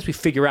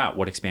figure out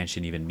what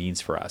expansion even means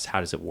for us. How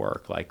does it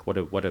work? Like what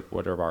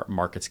are our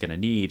markets going to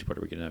need? What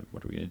are we going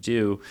to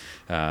do?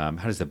 How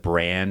does the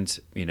brand,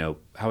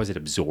 how is it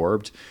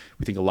absorbed?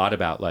 We think a lot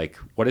about like,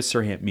 what does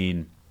Serhant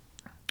mean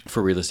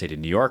for real estate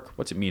in New York?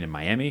 What's it mean in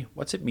Miami?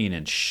 What's it mean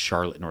in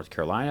Charlotte, North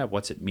Carolina?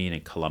 What's it mean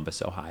in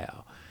Columbus,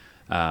 Ohio?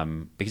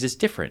 Because it's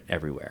different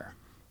everywhere,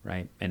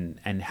 right?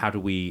 And how do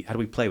we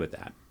play with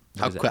that?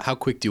 How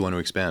quick do you want to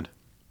expand?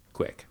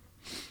 Quick.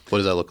 What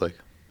does that look like?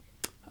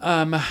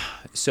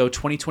 So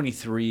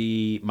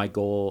 2023, my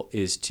goal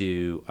is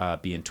to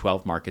be in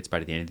 12 markets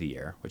by the end of the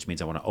year, which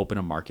means I want to open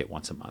a market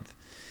once a month.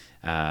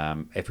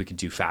 If we can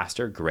do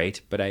faster, great.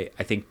 But I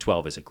think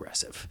 12 is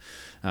aggressive.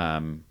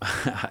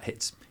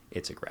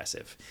 It's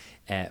aggressive.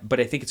 But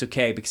I think it's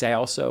okay because I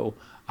also,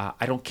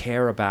 I don't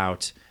care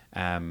about,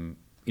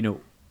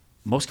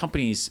 most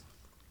companies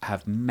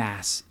have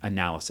mass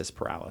analysis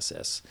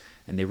paralysis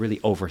and they really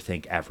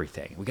overthink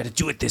everything. We got to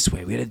do it this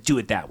way. We got to do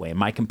it that way. And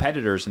my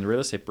competitors in the real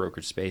estate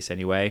brokerage space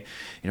anyway,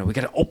 we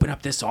got to open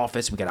up this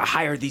office. We got to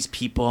hire these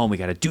people and we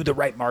got to do the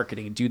right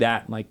marketing and do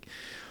that. And like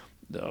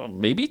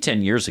maybe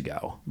 10 years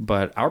ago,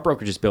 but our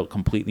brokerage is built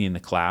completely in the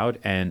cloud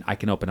and I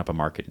can open up a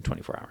market in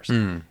 24 hours.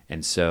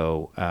 And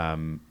so,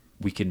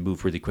 we can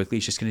move really quickly.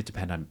 It's just going to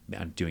depend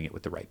on doing it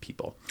with the right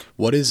people.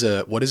 What does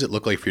it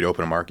look like for you to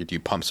open a market? Do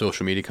you pump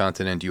social media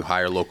content in? Do you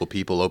hire local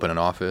people, open an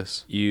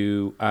office?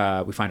 We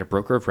find a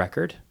broker of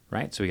record,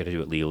 right? So we got to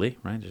do it legally,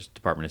 right? There's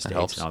Department of State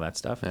and all that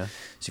stuff. Yeah.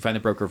 So you find the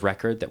broker of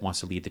record that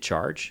wants to lead the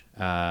charge.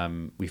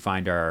 We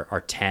find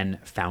our 10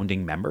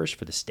 founding members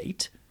for the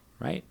state,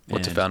 right?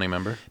 What's a founding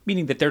member?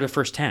 Meaning that they're the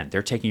first 10.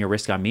 They're taking a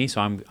risk on me,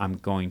 so I'm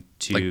going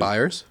to... Like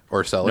buyers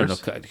or sellers?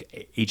 No,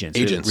 agents.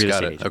 Agents, real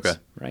got estate it. Agents, okay.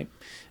 Right?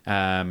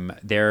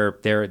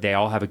 They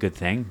all have a good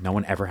thing. No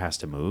one ever has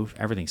to move.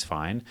 Everything's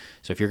fine.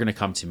 So if you're going to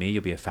come to me,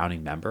 you'll be a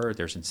founding member.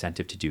 There's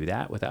incentive to do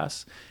that with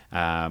us.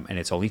 And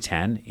it's only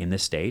 10 in the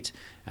state.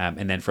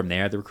 And then from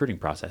there, the recruiting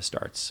process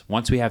starts.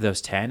 Once we have those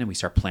 10 and we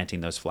start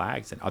planting those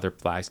flags and other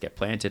flags get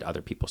planted,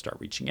 other people start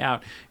reaching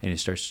out and it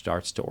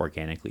starts to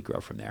organically grow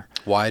from there.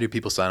 Why do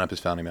people sign up as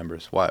founding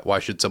members? Why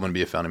should someone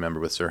be a founding member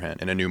with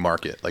Serhant in a new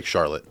market like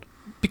Charlotte?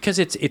 Because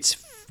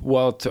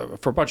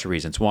for a bunch of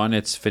reasons. One,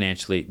 it's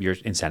financially, you're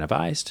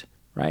incentivized,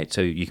 right?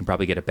 So you can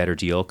probably get a better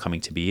deal coming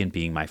to me and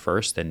being my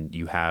first than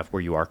you have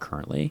where you are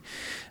currently.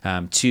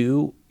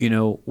 Two,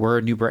 we're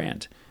a new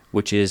brand,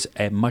 which is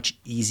a much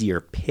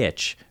easier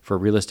pitch for a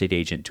real estate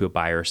agent to a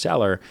buyer or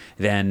seller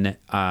than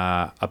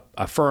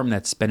a firm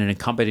that's been an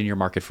incumbent in your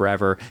market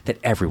forever that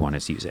everyone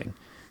is using.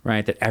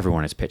 Right, that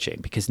everyone is pitching,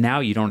 because now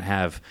you don't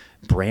have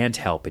brand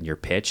help in your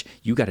pitch.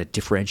 You got to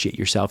differentiate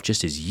yourself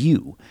just as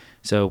you.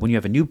 So when you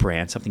have a new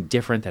brand, something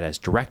different that has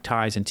direct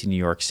ties into New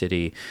York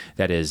City,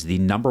 that is the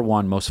number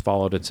one most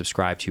followed and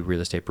subscribed to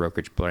real estate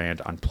brokerage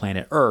brand on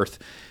planet Earth,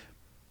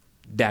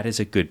 that is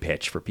a good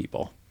pitch for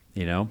people,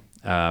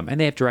 and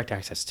they have direct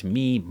access to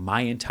me,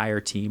 my entire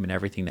team, and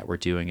everything that we're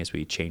doing as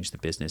we change the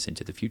business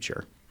into the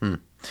future.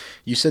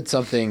 You said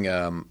something,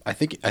 I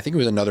think it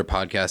was another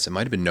podcast. It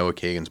might have been Noah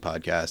Kagan's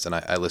podcast, and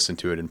I listened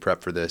to it in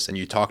prep for this. And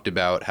you talked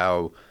about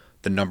how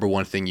the number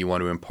one thing you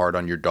want to impart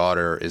on your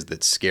daughter is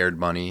that scared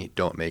money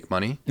don't make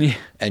money. Yeah.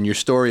 And your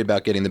story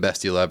about getting the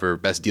best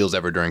deals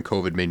ever during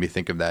COVID made me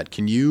think of that.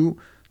 Can you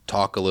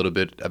talk a little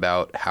bit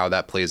about how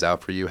that plays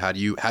out for you? How do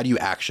you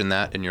action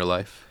that in your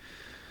life?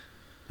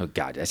 Oh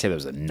God, did I say that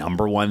was the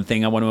number one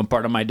thing I want to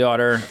impart on my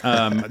daughter?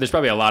 There's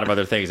probably a lot of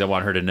other things I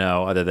want her to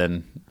know other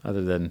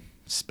than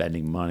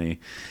spending money.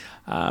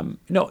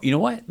 No, you know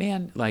what,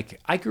 man? Like,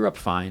 I grew up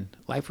fine.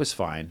 Life was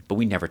fine, but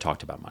we never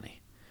talked about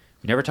money.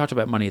 We never talked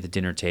about money at the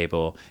dinner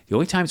table. The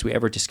only times we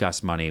ever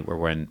discussed money were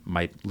when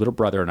my little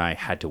brother and I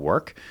had to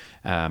work,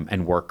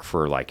 and work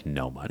for like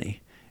no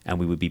money. And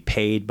we would be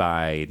paid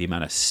by the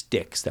amount of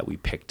sticks that we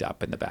picked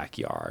up in the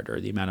backyard or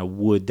the amount of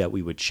wood that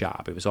we would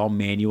chop. It was all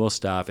manual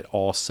stuff. It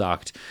all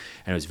sucked.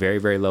 And it was very,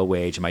 very low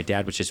wage. And my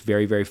dad was just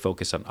very, very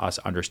focused on us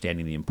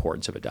understanding the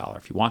importance of a dollar.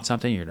 If you want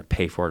something, you're going to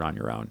pay for it on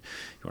your own.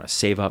 You want to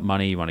save up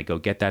money. You want to go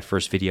get that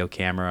first video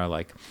camera,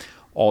 like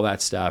all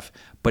that stuff.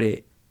 But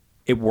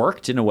it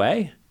worked in a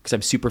way, because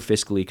I'm super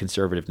fiscally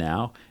conservative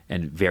now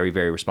and very,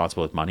 very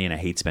responsible with money, and I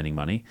hate spending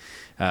money.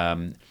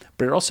 But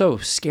it also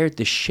scared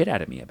the shit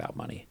out of me about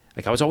money.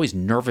 Like, I was always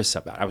nervous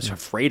about it. I was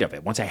afraid of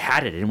it. Once I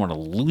had it, I didn't want to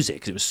lose it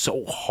because it was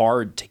so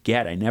hard to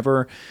get.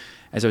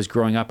 As I was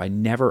growing up, I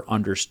never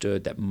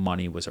understood that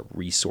money was a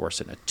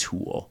resource and a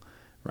tool,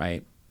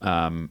 right?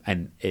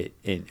 And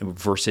it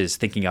versus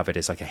thinking of it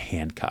as like a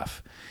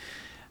handcuff.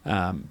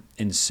 And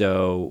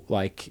so,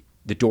 like,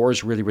 the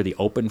doors really, really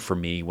opened for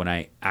me when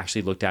I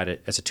actually looked at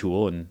it as a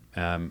tool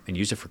and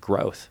used it for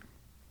growth,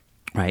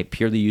 right?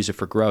 Purely use it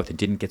for growth and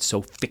didn't get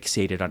so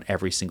fixated on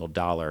every single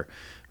dollar,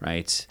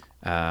 right?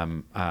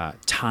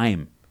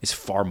 Time is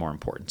far more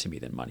important to me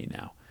than money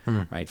now,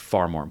 right?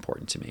 Far more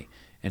important to me.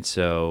 And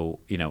so,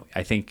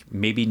 I think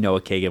maybe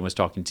Noah Kagan was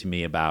talking to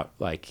me about,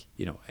 like,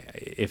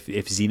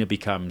 if Zena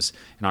becomes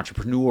an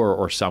entrepreneur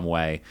or some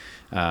way,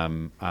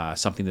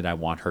 something that I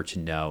want her to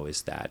know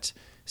is that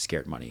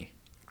scared money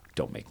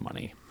don't make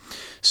money.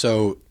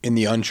 So in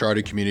the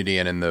Uncharted community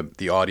and in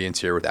the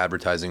audience here with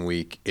Advertising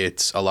Week,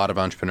 it's a lot of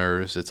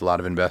entrepreneurs, it's a lot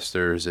of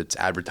investors, it's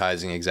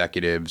advertising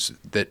executives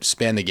that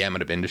span the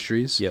gamut of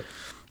industries. Yep.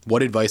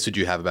 What advice would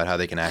you have about how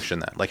they can action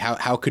that? Like,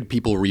 how could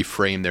people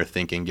reframe their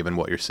thinking given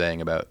what you're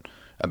saying about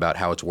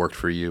how it's worked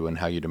for you and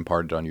how you'd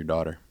impart it on your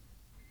daughter?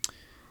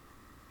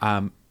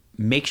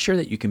 Make sure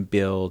that you can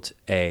build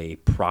a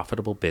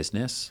profitable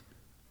business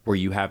where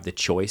you have the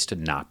choice to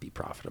not be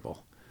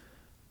profitable,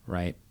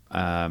 right?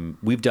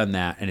 We've done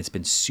that, and it's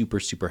been super,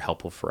 super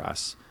helpful for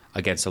us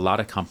against a lot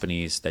of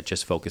companies that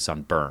just focus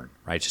on burn,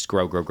 right? Just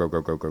grow,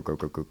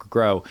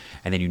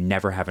 and then you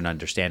never have an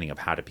understanding of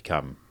how to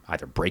become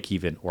either break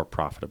even or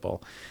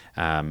profitable,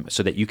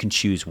 so that you can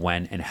choose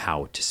when and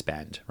how to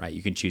spend, right?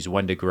 You can choose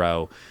when to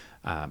grow,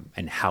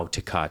 and how to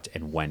cut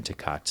and when to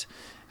cut.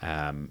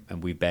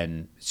 And we've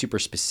been super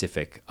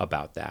specific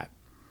about that.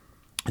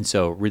 And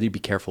so really be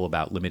careful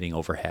about limiting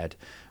overhead,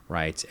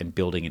 right? And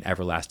building an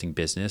everlasting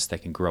business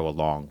that can grow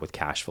along with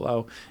cash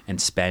flow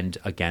and spend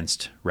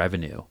against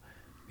revenue,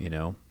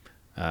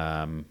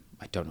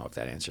 I don't know if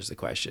that answers the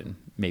question.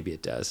 Maybe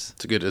it does.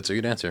 It's a good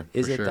answer.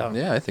 Is for it sure. though?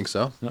 Yeah, I think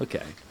so.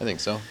 Okay. I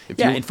think so.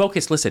 And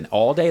focus, listen,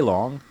 all day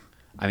long.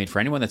 I mean, for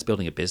anyone that's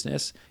building a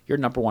business, your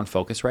number one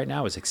focus right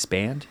now is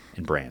expand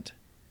and brand.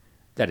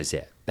 That is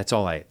it. That's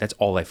all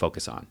I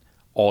focus on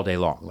all day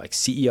long. Like,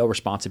 CEO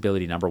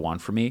responsibility number one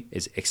for me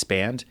is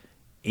expand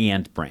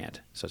and brand.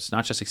 So it's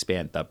not just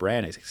expand the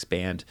brand, it's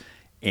expand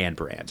and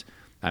brand.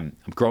 I'm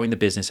growing the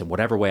business in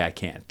whatever way I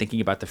can,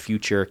 thinking about the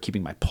future,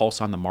 keeping my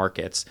pulse on the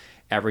markets,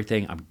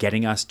 everything. I'm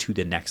getting us to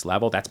the next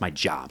level. That's my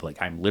job. Like,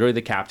 I'm literally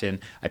the captain.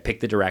 I pick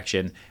the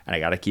direction, and I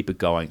got to keep it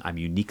going. I'm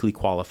uniquely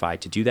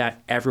qualified to do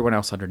that. Everyone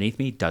else underneath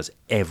me does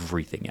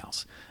everything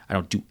else. I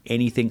don't do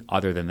anything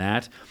other than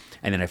that.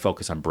 And then I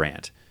focus on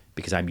brand,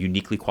 because I'm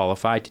uniquely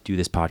qualified to do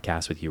this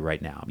podcast with you right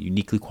now. I'm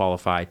uniquely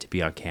qualified to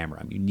be on camera.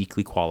 I'm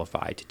uniquely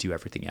qualified to do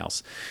everything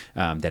else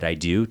that I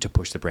do to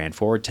push the brand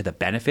forward to the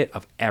benefit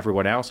of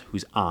everyone else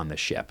who's on the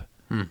ship,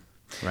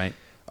 right?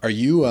 Are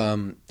you,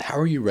 how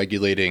are you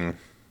regulating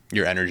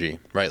your energy,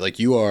 right? Like,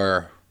 you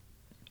are,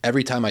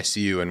 every time I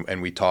see you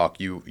and we talk,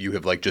 you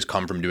have like just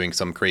come from doing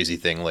some crazy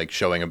thing, like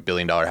showing $1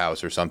 billion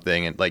house or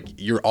something. And like,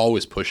 you're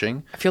always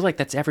pushing. I feel like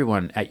that's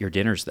everyone at your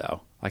dinners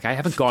though. Like, I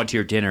haven't gone to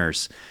your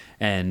dinners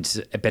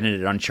and been at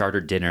an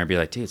Uncharted dinner and be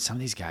like, dude, some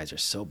of these guys are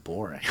so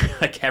boring.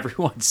 Like,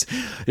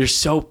 they're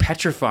so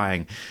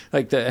petrifying.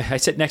 Like, I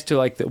sit next to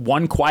like the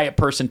one quiet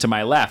person to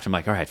my left. I'm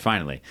like, all right,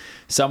 finally,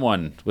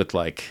 someone with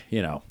like,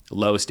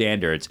 low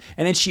standards.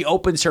 And then she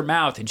opens her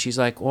mouth and she's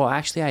like, well,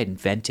 actually, I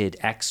invented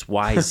X,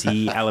 Y,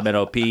 Z,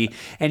 LMNOP.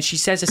 And she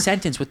says a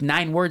sentence with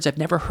 9 words I've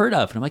never heard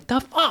of. And I'm like,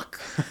 the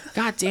fuck?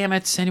 God damn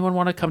it. Anyone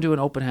want to come to an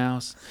open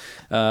house?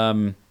 I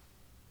don't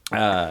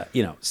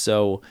know.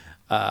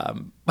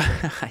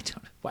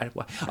 Why?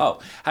 Oh,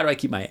 how do I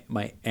keep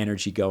my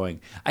energy going?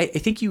 I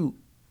think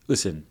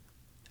listen,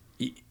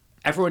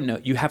 everyone know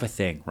you have a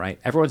thing, right?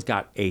 Everyone's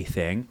got a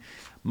thing.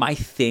 My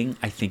thing,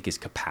 I think, is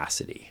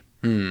capacity.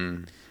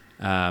 I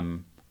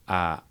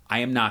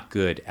am not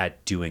good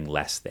at doing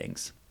less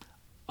things,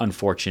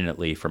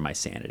 unfortunately, for my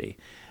sanity.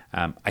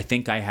 I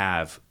think I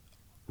have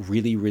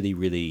really, really,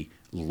 really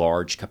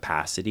large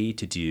capacity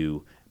to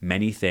do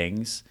many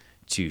things,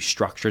 to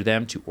structure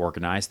them, to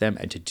organize them,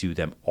 and to do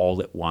them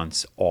all at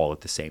once, all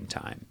at the same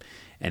time.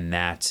 And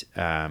that,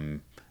 I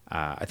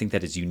think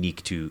that is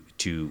unique to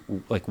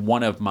like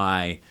one of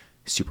my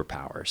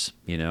superpowers.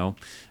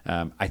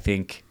 I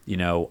think,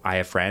 I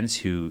have friends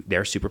who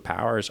their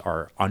superpowers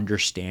are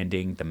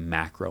understanding the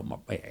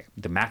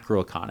macro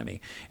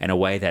economy in a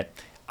way that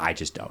I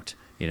just don't.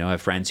 I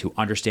have friends who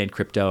understand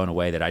crypto in a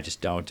way that I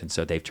just don't, and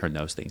so they've turned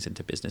those things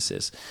into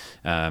businesses.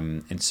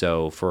 And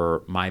so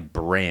for my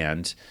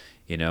brand,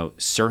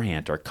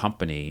 Serhant, our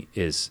company,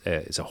 is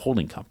a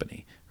holding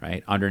company,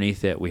 right?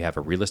 Underneath it, we have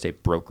a real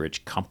estate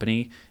brokerage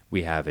company,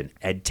 we have an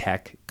ed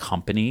tech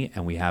company,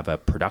 and we have a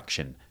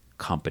production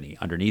company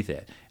underneath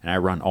it. And I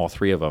run all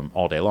three of them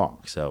all day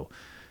long. So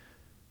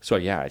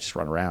yeah, I just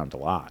run around a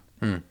lot.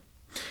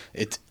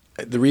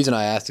 The reason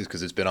I asked is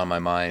because it's been on my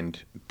mind,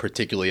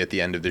 particularly at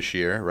the end of this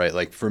year, right?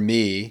 Like for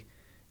me,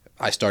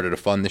 I started a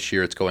fund this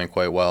year. It's going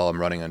quite well.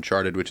 I'm running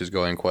Uncharted, which is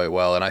going quite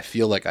well. And I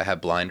feel like I have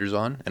blinders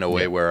on in a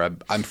way where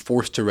I'm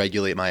forced to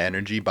regulate my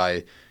energy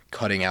by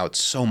cutting out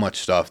so much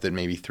stuff that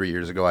maybe 3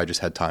 years ago I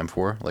just had time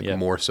for, like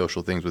more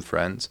social things with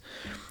friends.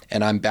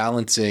 And I'm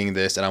balancing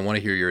this, and I want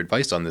to hear your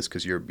advice on this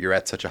because you're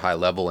at such a high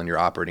level and you're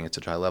operating at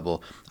such a high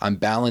level. I'm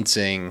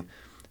balancing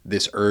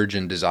this urge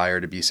and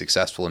desire to be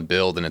successful and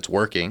build, and it's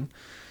working.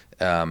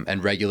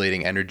 And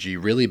regulating energy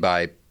really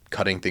by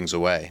cutting things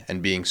away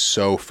and being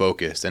so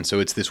focused. And so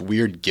it's this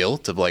weird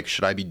guilt of like,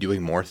 should I be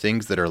doing more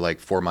things that are like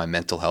for my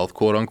mental health,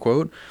 quote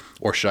unquote,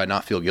 or should I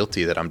not feel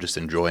guilty that I'm just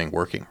enjoying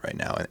working right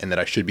now and that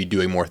I should be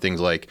doing more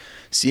things like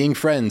seeing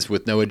friends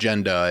with no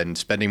agenda and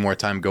spending more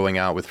time going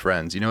out with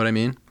friends. You know what I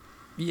mean?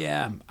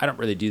 Yeah, I don't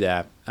really do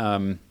that.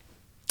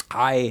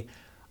 I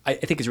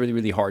think it's really,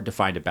 really hard to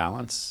find a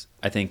balance.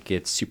 I think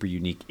it's super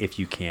unique if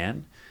you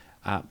can.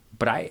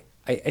 But I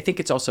think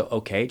it's also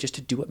okay just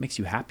to do what makes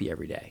you happy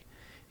every day,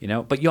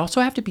 but you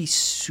also have to be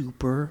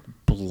super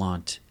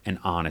blunt and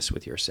honest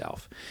with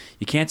yourself.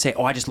 You can't say,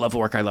 I just love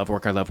work. I love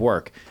work. I love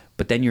work.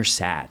 But then you're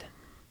sad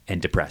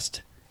and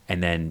depressed.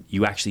 And then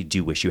you actually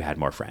do wish you had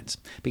more friends,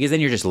 because then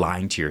you're just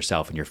lying to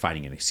yourself and you're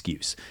finding an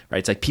excuse, right?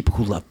 It's like people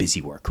who love busy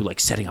work, who like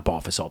setting up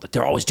office all the time.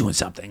 They're always doing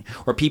something,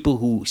 or people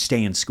who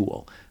stay in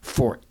school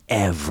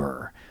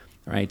forever.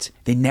 Right?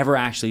 They never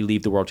actually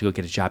leave the world to go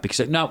get a job because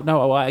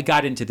no, I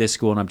got into this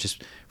school and I'm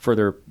just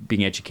further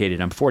being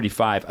educated. I'm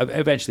 45.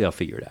 Eventually I'll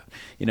figure it out.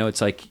 It's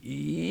like,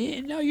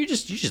 you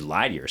just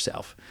lie to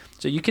yourself.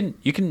 So you can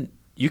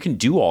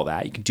do all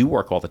that. You can do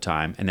work all the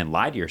time and then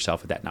lie to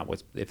yourself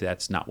if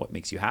that's not what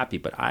makes you happy.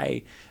 But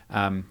I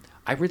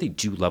really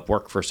do love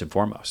work first and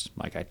foremost.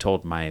 Like I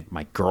told my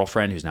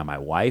girlfriend, who's now my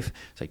wife,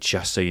 it's like,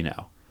 just so you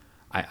know,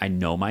 I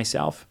know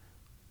myself.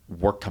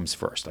 Work comes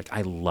first. Like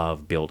I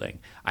love building.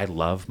 I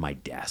love my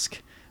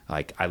desk.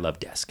 Like I love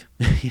desk,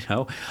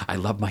 I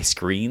love my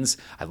screens.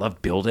 I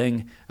love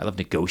building. I love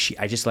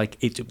negotiate. I just like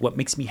it's what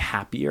makes me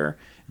happier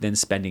than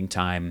spending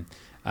time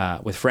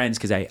with friends.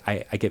 Cause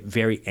I get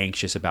very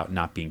anxious about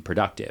not being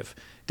productive.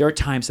 There are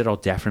times that I'll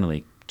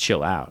definitely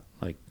chill out.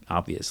 Like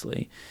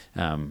obviously,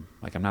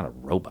 like I'm not a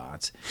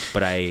robot,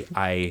 but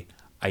I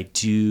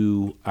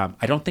do.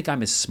 I don't think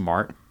I'm as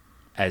smart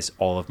as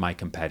all of my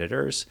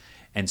competitors.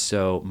 And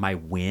so my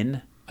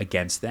win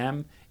against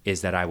them is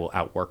that I will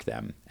outwork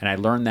them. And I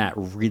learned that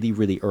really,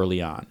 really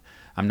early on.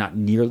 I'm not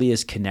nearly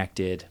as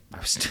connected. I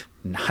was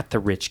not the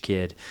rich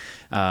kid.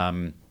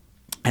 And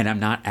I'm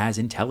not as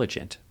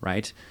intelligent,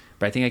 right?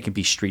 But I think I can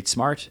be street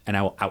smart and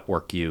I will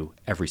outwork you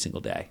every single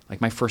day. Like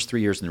my first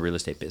 3 years in the real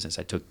estate business,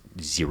 I took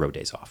 0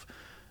 days off.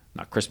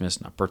 Not Christmas,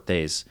 not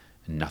birthdays,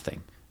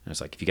 nothing. And it's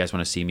like, if you guys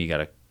want to see me, you got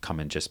to come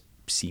and just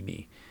see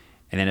me.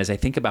 And then as I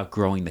think about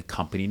growing the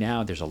company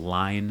now, there's a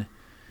line...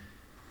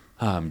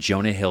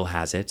 Jonah Hill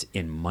has it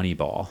in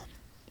Moneyball.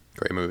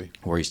 Great movie.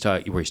 Where he's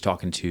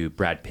talking to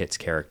Brad Pitt's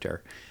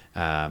character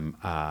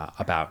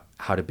about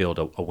how to build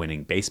a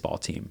winning baseball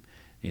team.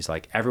 And he's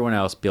like, everyone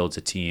else builds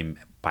a team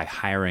by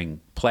hiring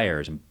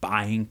players and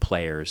buying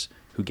players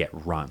who get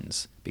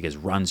runs, because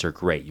runs are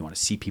great. You want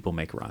to see people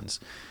make runs,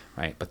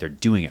 right? But they're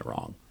doing it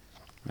wrong,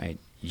 right?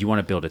 You want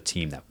to build a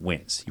team that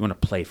wins. You want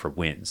to play for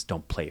wins.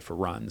 Don't play for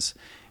runs.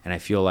 And I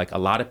feel like a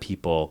lot of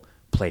people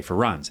play for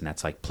runs, and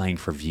that's like playing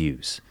for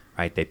views,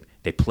 right?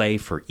 They play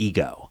for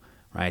ego,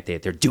 right?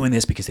 They're doing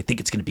this because they think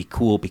it's going to be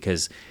cool,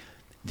 because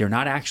they're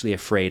not actually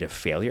afraid of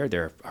failure.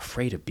 They're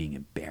afraid of being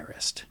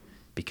embarrassed,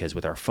 because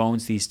with our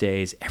phones these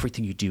days,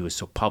 everything you do is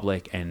so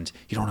public and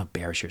you don't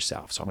embarrass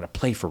yourself. So I'm going to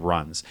play for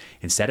runs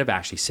instead of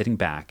actually sitting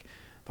back,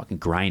 fucking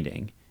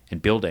grinding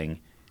and building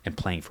and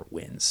playing for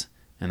wins.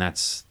 And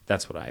that's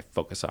what I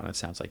focus on. It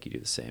sounds like you do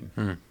the same.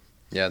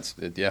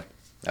 Mm-hmm. Yeah,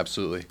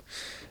 absolutely.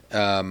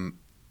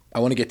 I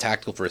want to get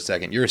tactical for a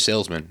second. You're a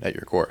salesman at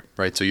your core,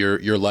 right? So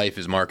your life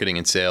is marketing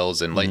and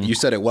sales, and like you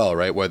said it well,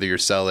 right? Whether you're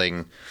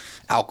selling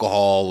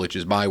alcohol, which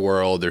is my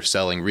world, or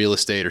selling real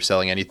estate, or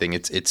selling anything,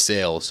 it's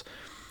sales.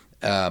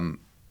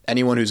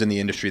 Anyone who's in the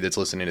industry that's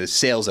listening to this,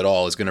 sales at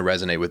all, is going to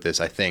resonate with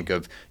this. I think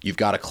of, you've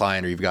got a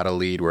client or you've got a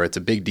lead where it's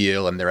a big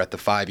deal and they're at the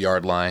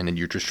 5-yard line and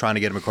you're just trying to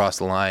get them across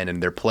the line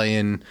and they're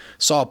playing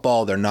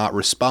softball. They're not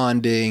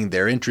responding.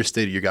 They're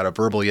interested. You got a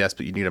verbal yes,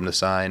 but you need them to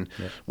sign.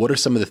 Yeah. What are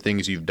some of the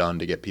things you've done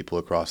to get people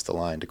across the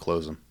line to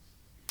close them?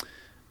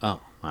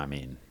 Oh, I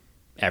mean,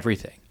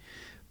 everything.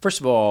 First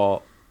of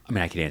all, I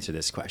mean, I could answer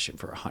this question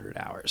for 100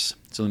 hours.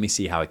 So let me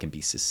see how it can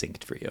be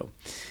succinct for you.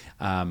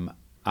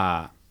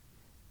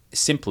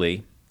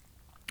 Simply,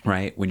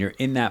 right, when you're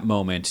in that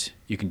moment,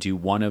 you can do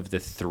one of the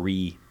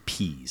 3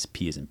 P's,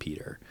 P as in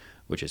Peter,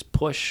 which is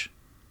push,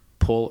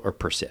 pull, or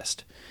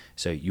persist.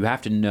 So you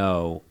have to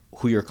know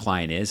who your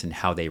client is and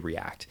how they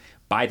react.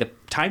 By the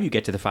time you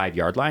get to the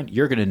 5-yard line,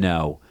 you're going to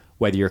know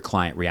whether your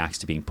client reacts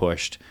to being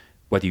pushed,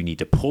 whether you need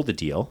to pull the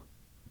deal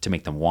to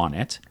make them want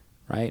it,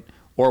 right?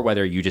 Or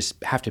whether you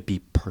just have to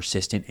be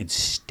persistent and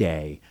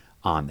stay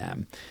on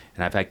them.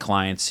 And I've had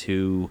clients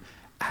who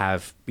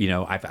have,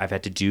 I've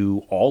had to do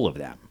all of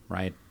them,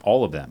 right?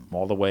 All of them,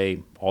 all the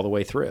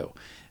way through.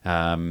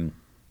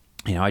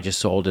 I just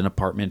sold an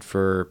apartment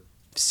for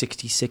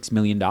 $66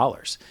 million.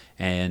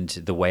 And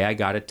the way I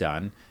got it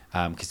done,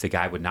 because the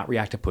guy would not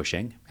react to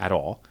pushing at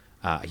all.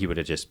 He would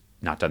have just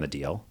not done the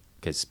deal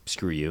because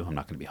screw you, I'm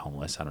not going to be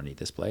homeless. I don't need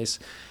this place.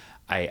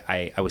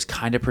 I was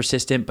kind of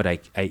persistent, but I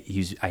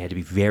had to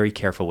be very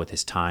careful with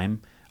his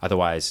time.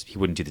 Otherwise, he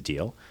wouldn't do the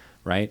deal,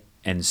 right?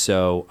 And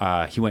so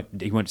he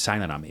went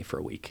silent on me for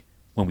a week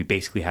when we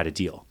basically had a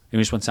deal. He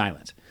just went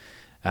silent.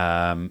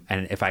 And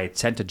if I had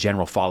sent a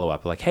general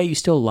follow-up, like, hey, you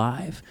still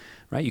alive?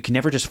 Right? You can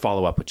never just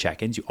follow up with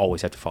check-ins. You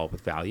always have to follow up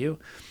with value.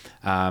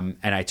 And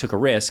I took a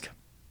risk.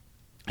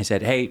 I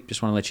said, hey,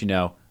 just want to let you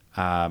know,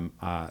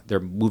 they're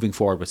moving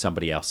forward with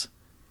somebody else.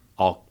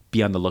 I'll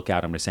be on the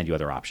lookout. I'm going to send you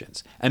other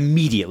options.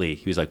 Immediately,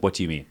 he was like, what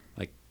do you mean?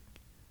 Like,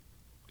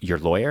 your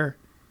lawyer,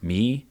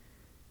 me,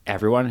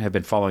 everyone have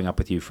been following up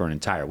with you for an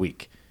entire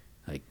week.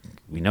 Like,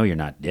 we know you're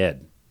not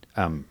dead.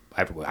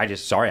 I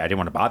just, sorry, I didn't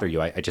want to bother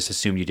you. I just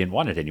assumed you didn't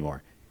want it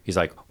anymore. He's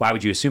like, why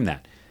would you assume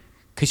that?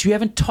 Because you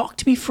haven't talked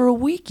to me for a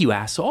week, you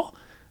asshole.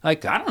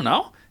 Like, I don't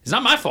know. It's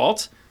not my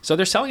fault. So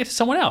they're selling it to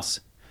someone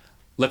else.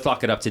 Let's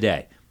lock it up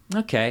today.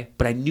 Okay.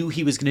 But I knew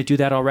he was going to do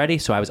that already,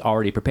 so I was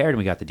already prepared, and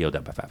we got the deal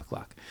done by 5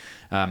 o'clock.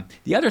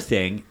 The other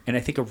thing, and I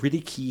think a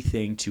really key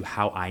thing to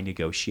how I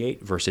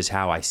negotiate versus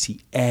how I see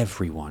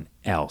everyone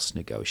else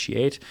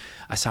negotiate,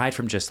 aside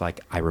from just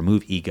like I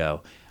remove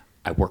ego,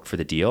 I work for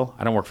the deal.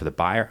 I don't work for the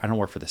buyer. I don't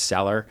work for the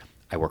seller.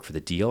 I work for the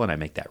deal, and I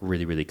make that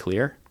really, really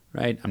clear,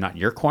 right? I'm not in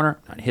your corner,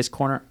 I'm not in his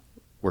corner.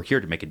 We're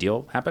here to make a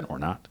deal happen or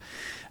not,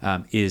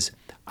 is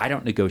I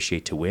don't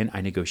negotiate to win.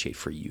 I negotiate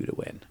for you to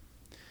win.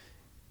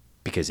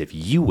 Because if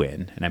you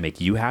win and I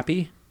make you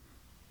happy,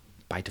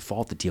 by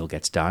default, the deal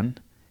gets done,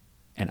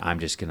 and I'm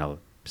just going to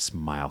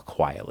smile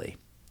quietly,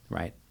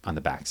 right, on the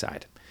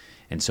backside.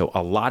 And so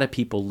a lot of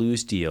people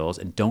lose deals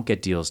and don't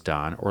get deals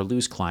done or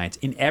lose clients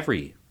in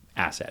every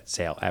asset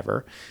sale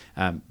ever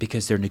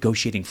because they're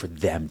negotiating for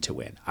them to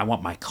win. I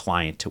want my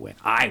client to win.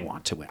 I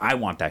want to win. I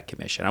want that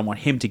commission. I want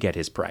him to get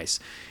his price.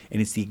 And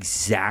it's the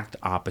exact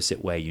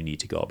opposite way you need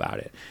to go about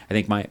it. I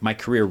think my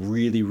career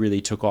really,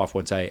 really took off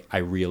once I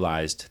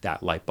realized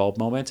that light bulb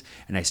moment,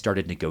 and I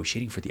started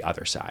negotiating for the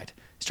other side.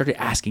 Started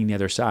asking the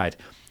other side,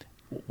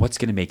 what's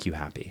going to make you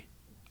happy?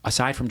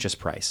 Aside from just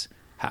price,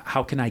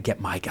 how can I get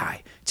my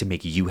guy to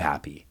make you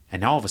happy?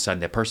 And all of a sudden,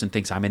 that person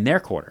thinks I'm in their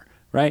corner,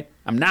 right?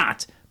 I'm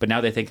not. But now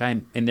they think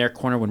I'm in their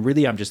corner when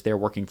really I'm just there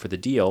working for the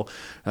deal.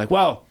 They're like,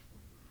 well,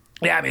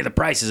 yeah, I mean, the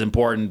price is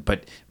important,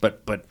 but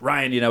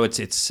Ryan,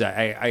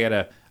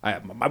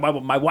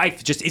 my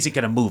wife just isn't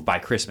going to move by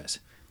Christmas.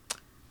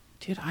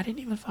 Dude, I didn't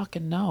even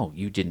fucking know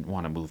you didn't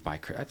want to move by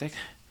Christmas. I think,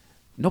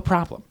 no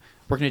problem.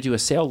 We're going to do a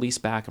sale lease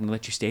back. I'm going to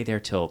let you stay there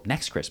till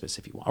next Christmas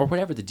if you want, or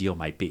whatever the deal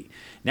might be.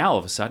 Now, all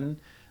of a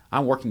sudden,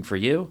 I'm working for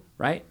you,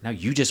 right? Now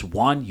you just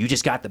won. You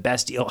just got the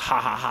best deal. Ha,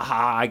 ha, ha,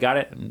 ha. I got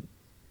it. And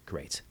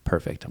great.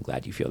 Perfect. I'm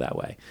glad you feel that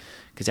way.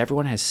 Because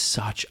everyone has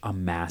such a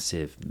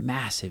massive,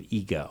 massive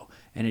ego.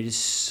 And it is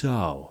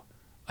so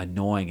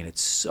annoying and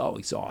it's so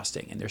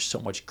exhausting. And there's so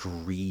much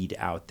greed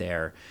out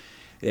there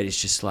that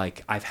it's just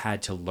like I've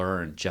had to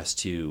learn just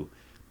to,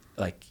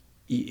 like,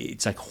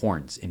 it's like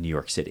horns in New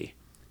York City.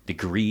 The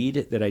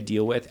greed that I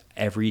deal with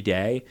every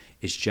day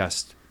is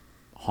just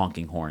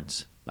honking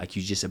horns. Like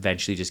you just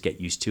eventually just get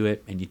used to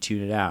it and you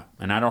tune it out.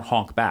 And I don't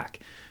honk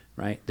back,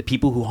 right? The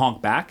people who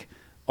honk back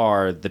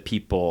are the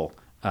people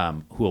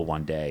who will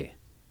one day,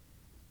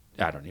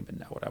 I don't even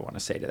know what I want to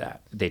say to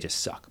that. They just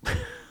suck.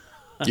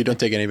 You don't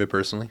take any of it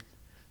personally?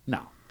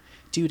 No.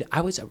 Dude,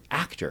 I was an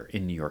actor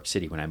in New York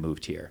City when I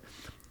moved here.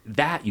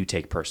 That you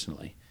take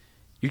personally.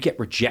 You get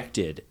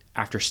rejected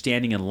after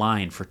standing in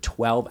line for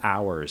 12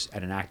 hours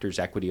at an Actors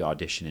Equity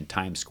audition in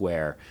Times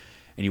Square,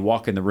 and you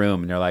walk in the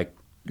room and they're like,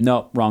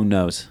 no, wrong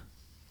nose,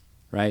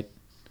 right?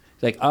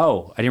 It's like,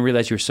 oh, I didn't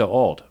realize you were so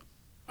old.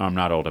 Oh, I'm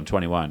not old, I'm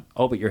 21.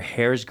 Oh, but your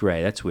hair's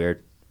gray. That's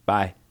weird.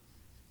 Bye.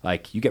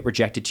 Like, you get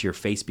rejected to your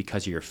face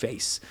because of your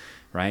face,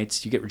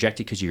 right? You get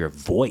rejected because of your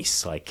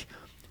voice. Like,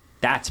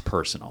 that's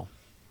personal.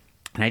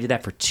 And I did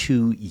that for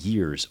 2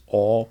 years,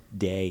 all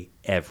day,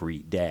 every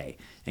day,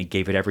 and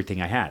gave it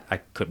everything I had.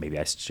 Maybe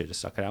I should have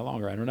stuck it out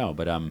longer. I don't know,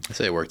 but I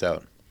say it worked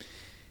out.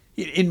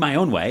 In my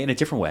own way, in a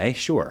different way,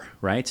 sure,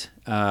 right?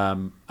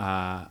 But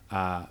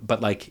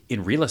like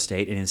in real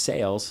estate and in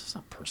sales, it's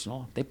not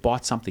personal. They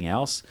bought something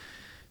else,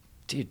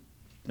 dude.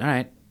 All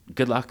right,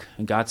 good luck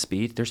and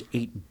Godspeed. There's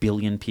 8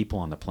 billion people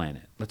on the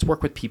planet. Let's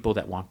work with people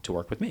that want to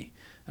work with me.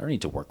 I don't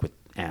need to work with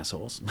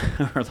assholes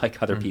or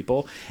like other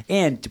people.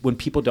 And when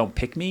people don't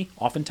pick me,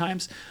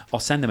 oftentimes I'll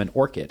send them an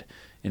orchid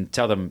and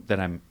tell them that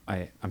I'm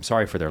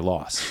sorry for their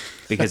loss,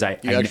 because I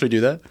actually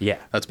do that. Yeah,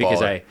 that's because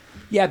baller.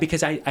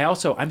 because I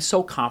also, I'm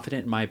so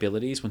confident in my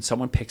abilities. When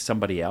someone picks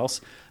somebody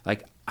else,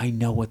 like, I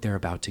know what they're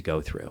about to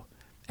go through,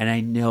 and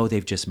I know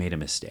they've just made a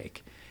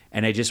mistake,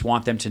 and I just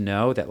want them to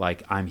know that,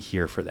 like, I'm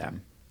here for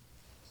them.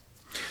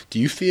 Do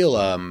you feel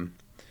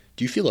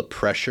a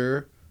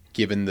pressure,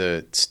 given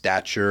the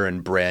stature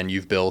and brand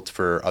you've built,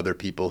 for other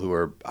people who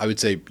are, I would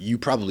say you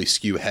probably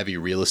skew heavy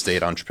real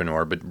estate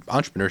entrepreneur, but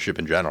entrepreneurship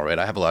in general, right?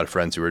 I have a lot of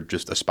friends who are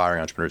just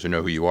aspiring entrepreneurs who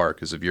know who you are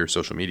because of your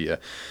social media.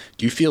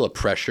 Do you feel a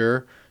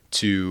pressure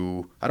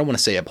to, I don't want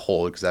to say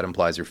uphold because that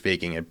implies you're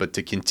faking it, but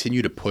to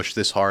continue to push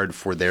this hard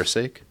for their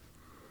sake?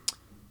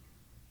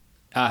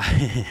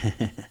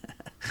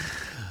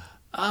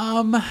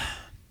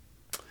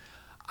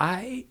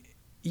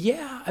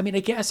 Yeah, I mean, I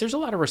guess there's a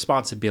lot of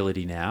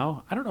responsibility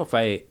now. I don't know if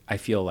I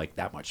feel like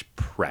that much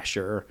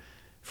pressure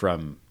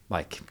from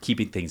like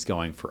keeping things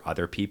going for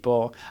other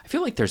people. I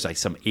feel like there's like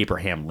some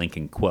Abraham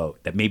Lincoln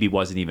quote that maybe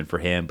wasn't even for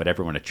him, but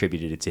everyone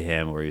attributed it to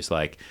him, where he was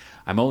like,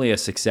 I'm only a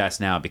success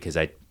now because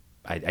I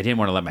didn't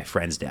want to let my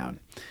friends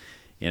down.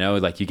 You know,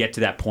 like you get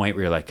to that point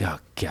where you're like, oh,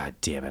 God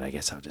damn it, I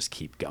guess I'll just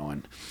keep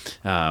going.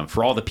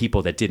 For all the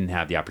people that didn't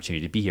have the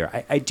opportunity to be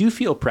here. I do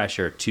feel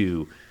pressure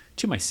to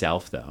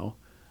myself, though.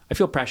 I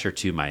feel pressure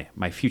to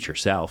my future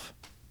self,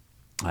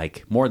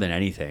 like more than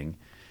anything,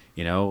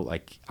 you know,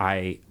 like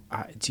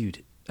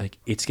dude, like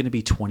it's going to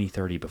be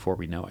 2030 before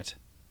we know it.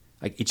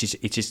 Like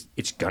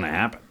it's going to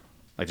happen.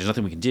 Like there's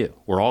nothing we can do.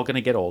 We're all going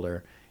to get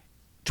older.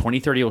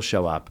 2030 will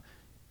show up.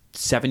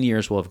 7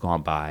 years will have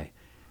gone by.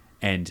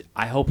 And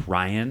I hope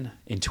Ryan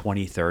in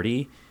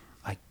 2030,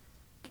 like,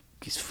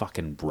 he's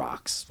fucking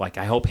rocks. Like,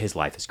 I hope his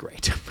life is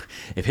great.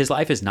 If his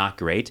life is not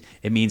great,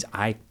 it means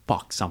I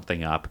fucked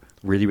something up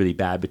really, really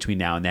bad between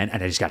now and then,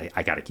 and I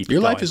gotta keep it Your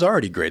going. life is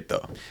already great,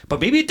 though. But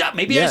maybe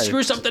I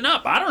screw something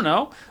up. I don't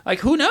know. Like,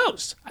 who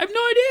knows? I have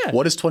no idea.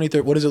 What does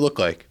it look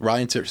like?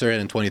 Ryan Serhant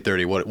in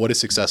 2030, what does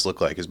success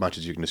look like, as much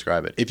as you can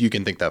describe it, if you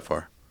can think that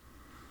far?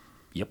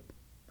 Yep.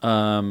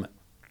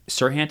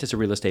 Serhant is a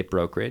real estate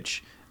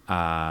brokerage,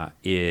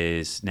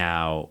 is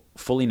now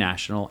fully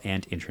national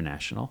and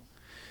international.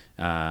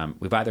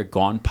 We've either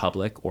gone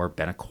public or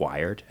been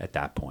acquired at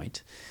that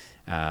point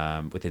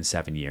within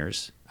 7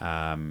 years.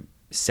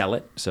 Sell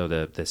It, so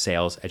the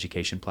sales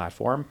education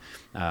platform,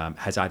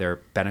 has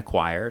either been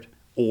acquired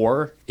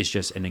or is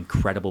just an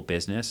incredible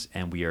business,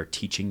 and we are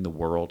teaching the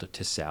world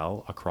to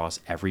sell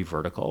across every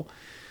vertical.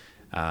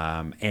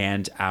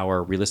 And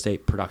our real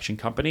estate production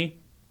company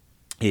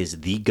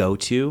is the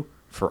go-to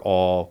for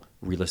all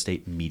real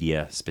estate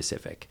media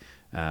specific,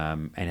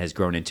 and has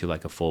grown into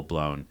like a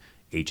full-blown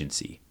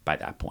agency by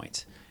that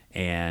point.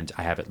 And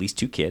I have at least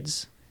 2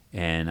 kids,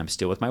 and I'm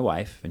still with my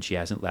wife, and she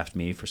hasn't left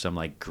me for some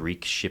like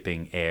Greek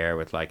shipping heir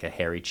with like a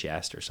hairy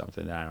chest or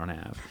something that I don't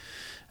have.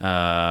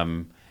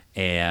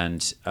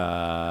 And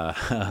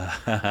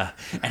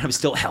I'm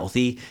still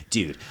healthy,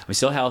 dude. I'm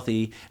still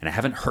healthy, and I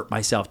haven't hurt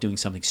myself doing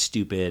something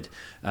stupid.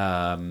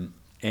 And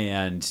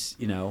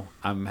you know,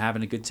 I'm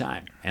having a good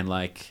time. And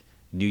like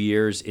New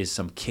Year's is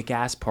some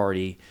kick-ass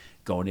party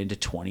going into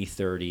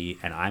 2030,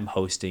 and I'm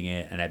hosting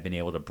it, and I've been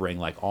able to bring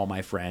like all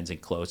my friends and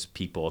close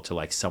people to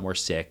like somewhere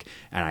sick,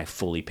 and I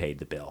fully paid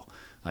the bill.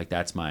 Like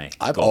that's my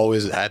I've goal.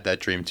 always had that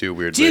dream too,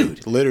 weirdly.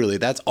 Dude. Literally,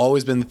 that's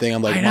always been the thing.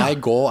 I'm like, I know. my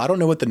goal, I don't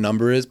know what the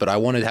number is, but I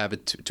want to have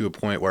it to a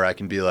point where I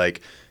can be like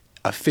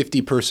a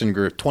 50-person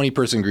group,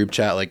 20-person group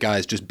chat, like,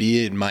 guys, just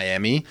be in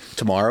Miami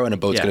tomorrow and a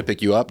boat's Yeah. going to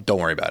pick you up. Don't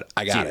worry about it.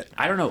 I got Dude, it.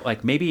 I don't know,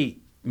 like maybe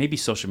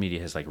social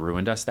media has like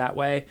ruined us that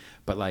way,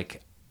 but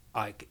like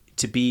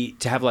to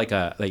have like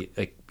a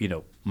like you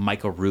know,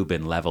 Michael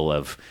Rubin level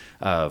of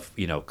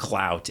you know,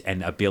 clout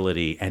and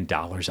ability and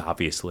dollars,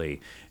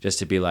 obviously, just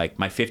to be like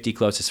my 50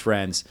 closest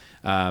friends,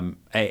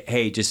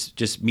 hey,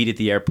 just meet at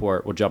the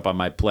airport, we'll jump on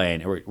my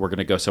plane, we're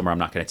gonna go somewhere I'm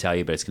not gonna tell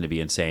you, but it's gonna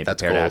be insane.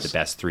 That's Prepare to have goals. the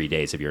best 3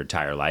 days of your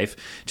entire life,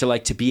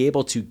 to be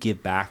able to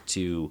give back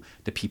to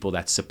the people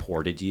that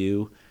supported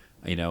you.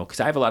 You know, because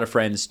I have a lot of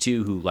friends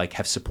too who like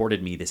have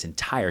supported me this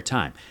entire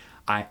time.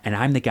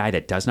 I'm the guy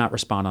that does not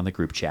respond on the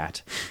group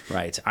chat,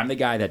 right? I'm the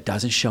guy that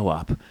doesn't show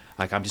up.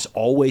 Like I'm just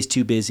always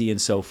too busy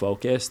and so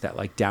focused that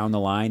like down the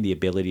line, the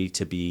ability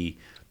to be,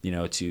 you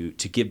know, to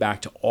give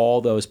back to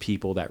all those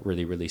people that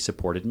really, really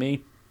supported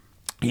me,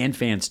 and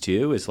fans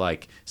too, is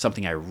like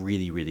something I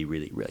really, really,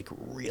 really, really,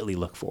 really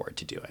look forward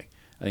to doing.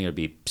 I think it would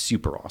be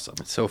super awesome.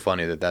 It's so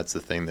funny that that's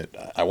the thing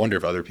that I wonder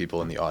if other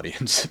people in the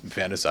audience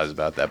fantasize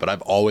about that. But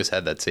I've always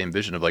had that same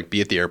vision of like, be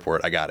at the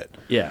airport. I got it.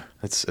 Yeah.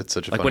 It's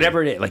such a like funny,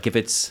 whatever it is, like if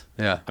it's,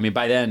 Yeah. I mean,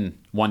 by then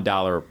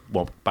 $1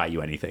 won't buy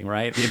you anything,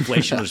 right? The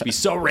inflation will just be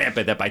so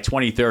rampant that by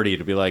 2030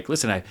 it'll be like,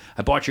 listen, I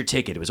bought your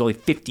ticket. It was only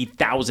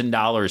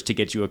 $50,000 to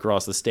get you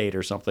across the state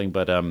or something.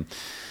 But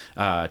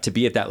to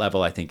be at that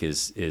level, I think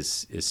is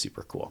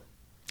super cool.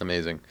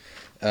 Amazing.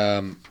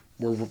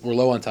 we're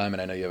low on time,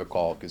 and I know you have a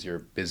call because you're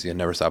busy and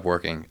never stop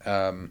working.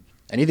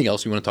 Anything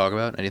else you want to talk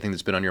about? Anything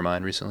that's been on your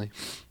mind recently?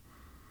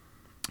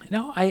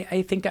 No,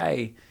 I think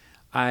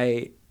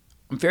I'm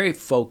very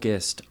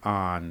focused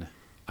on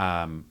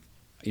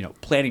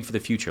planning for the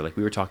future. Like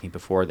we were talking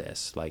before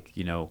this, like,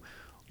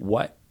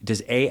 what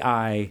does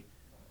AI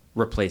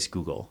replace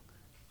Google?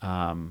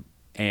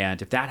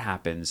 And if that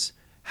happens,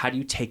 how do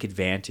you take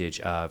advantage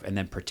of and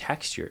then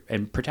protect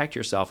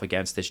yourself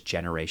against this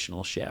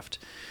generational shift,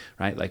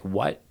 right? Like,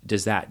 what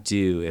does that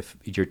do if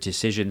your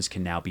decisions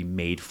can now be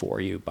made for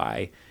you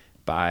by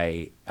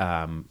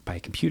a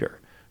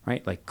computer,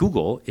 right? Like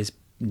Google is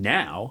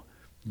now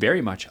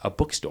very much a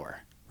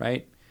bookstore,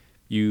 right?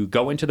 You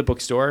go into the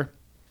bookstore,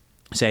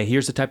 say,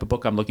 here's the type of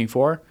book I'm looking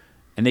for,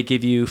 and they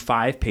give you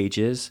 5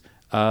 pages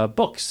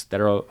books that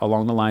are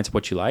along the lines of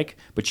what you like,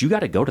 but you got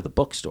to go to the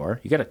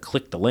bookstore. You got to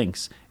click the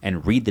links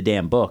and read the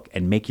damn book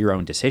and make your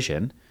own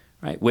decision,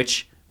 right?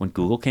 Which, when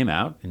Google came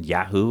out and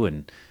Yahoo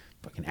and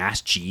fucking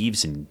Ask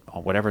Jeeves and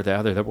whatever the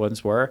other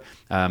ones were,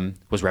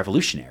 was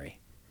revolutionary,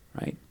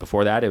 right?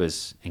 Before that, it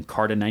was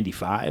Encarta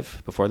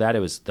 95. Before that, it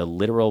was the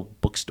literal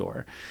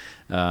bookstore.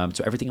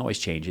 So everything always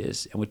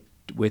changes, and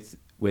with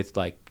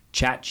like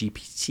Chat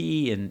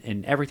GPT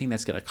and everything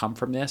that's going to come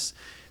from this.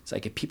 It's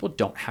like if people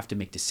don't have to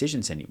make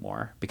decisions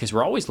anymore, because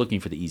we're always looking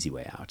for the easy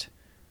way out.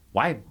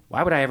 Why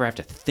would I ever have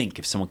to think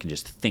if someone can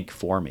just think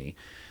for me?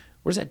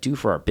 What does that do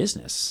for our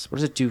business? What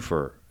does it do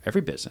for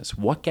every business?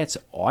 What gets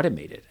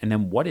automated? And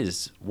then what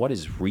is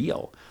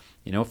real?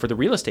 For the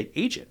real estate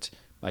agent,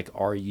 like,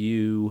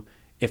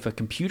 if a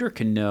computer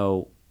can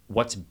know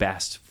what's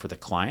best for the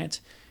client,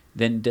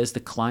 then does the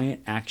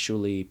client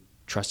actually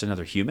trust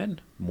another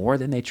human more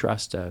than they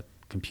trust a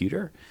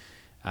computer?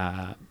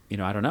 I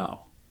don't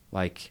know.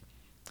 Like,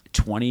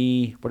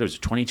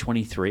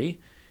 2023?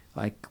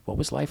 Like, what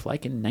was life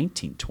like in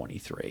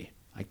 1923?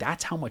 Like,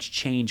 that's how much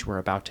change we're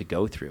about to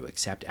go through,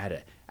 except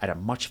at a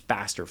much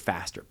faster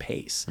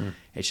pace.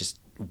 It's just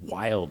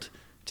wild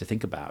to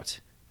think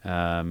about.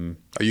 Are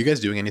you guys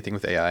doing anything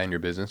with AI in your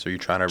business? Are you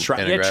trying to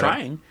integrate it?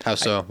 Trying. How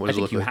so? What does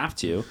it look like? I think you have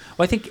to.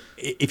 Well, I think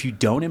if you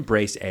don't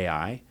embrace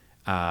AI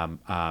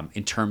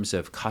in terms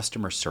of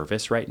customer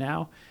service right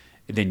now,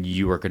 then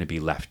you are going to be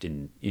left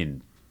in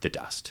the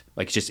dust.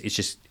 Like,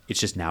 it's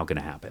just now going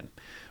to happen,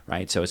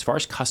 right? So as far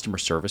as customer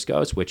service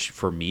goes, which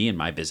for me and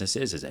my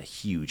businesses is a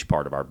huge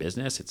part of our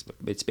business,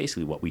 it's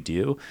basically what we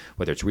do,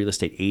 whether it's real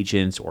estate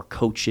agents or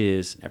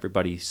coaches,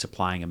 everybody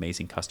supplying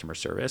amazing customer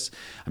service.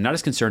 I'm not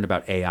as concerned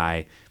about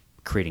AI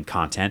creating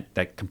content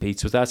that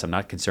competes with us. I'm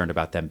not concerned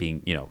about them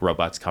being,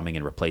 robots coming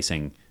and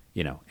replacing,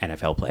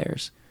 NFL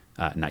players.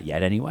 Not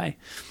yet anyway.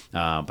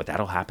 But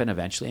that'll happen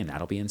eventually, and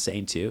that'll be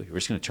insane too. We're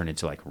just going to turn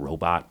into like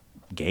robot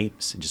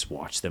games and just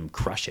watch them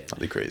crush it.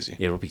 That'll be crazy.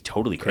 It'll be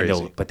totally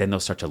crazy. But then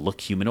they'll start to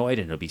look humanoid,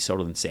 and it'll be so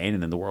insane,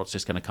 and then the world's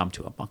just going to come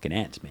to a fucking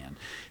end, man.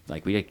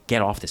 Like, we got to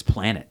get off this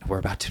planet. We're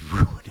about to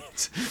ruin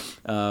it.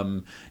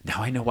 Now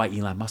I know why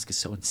Elon Musk is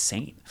so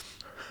insane.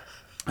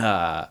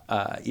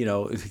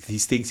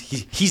 These things,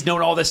 he's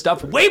known all this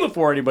stuff way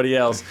before anybody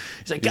else.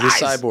 He's like, guys.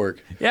 He's a cyborg.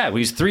 Yeah, when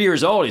he's 3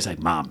 years old, he's like,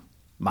 Mom,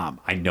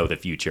 I know the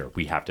future.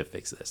 We have to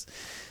fix this.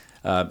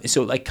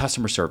 So like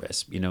customer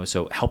service,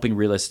 so helping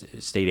real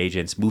estate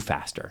agents move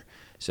faster.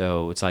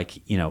 So it's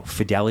like,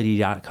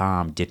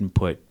 Fidelity.com didn't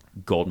put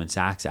Goldman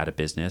Sachs out of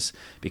business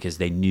because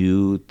they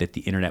knew that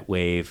the internet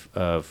wave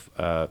of,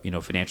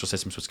 financial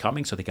systems was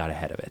coming. So they got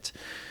ahead of it.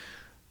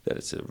 That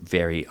is a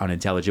very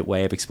unintelligent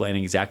way of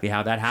explaining exactly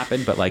how that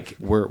happened. But like,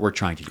 we're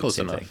trying to do the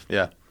same thing.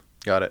 Yeah.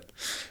 Got it.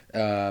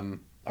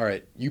 All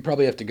right, you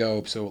probably have to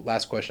go. So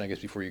last question, I guess,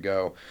 before you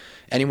go.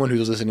 Anyone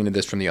who's listening to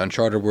this from the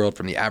Uncharted world,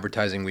 from the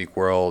Advertising Week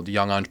world,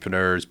 young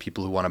entrepreneurs,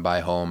 people who want to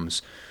buy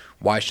homes,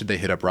 why should they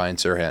hit up Ryan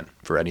Serhant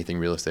for anything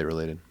real estate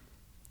related?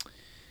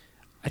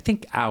 I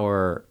think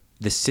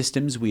the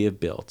systems we have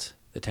built,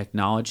 the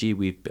technology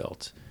we've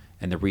built,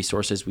 and the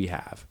resources we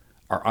have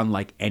are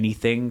unlike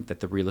anything that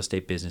the real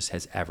estate business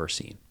has ever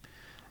seen.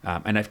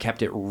 And I've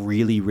kept it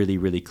really, really,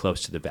 really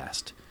close to the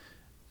vest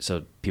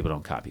so people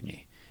don't copy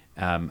me.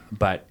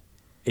 But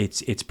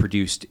it's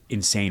produced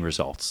insane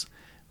results,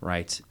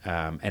 right?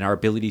 And our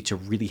ability to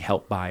really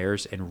help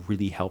buyers and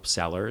really help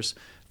sellers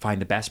find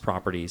the best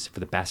properties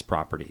for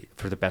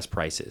the best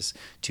prices,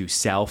 to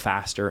sell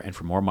faster and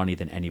for more money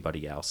than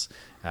anybody else,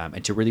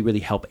 and to really, really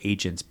help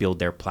agents build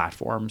their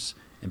platforms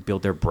and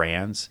build their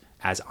brands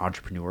as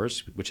entrepreneurs,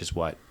 which is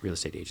what real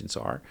estate agents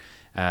are.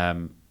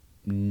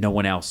 No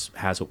one else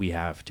has what we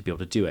have to be able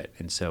to do it.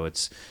 And so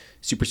it's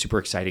super, super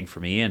exciting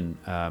for me. And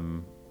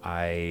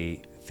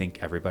I think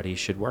everybody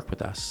should work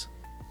with us.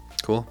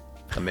 Cool.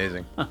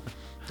 Amazing. All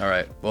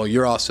right. Well,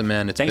 you're awesome,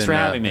 man. Thanks for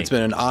having me. It's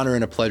been an honor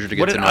and a pleasure to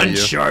get to know you. What an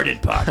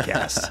Uncharted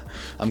podcast.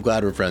 I'm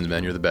glad we're friends,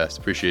 man. You're the best.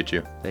 Appreciate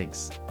you.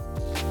 Thanks.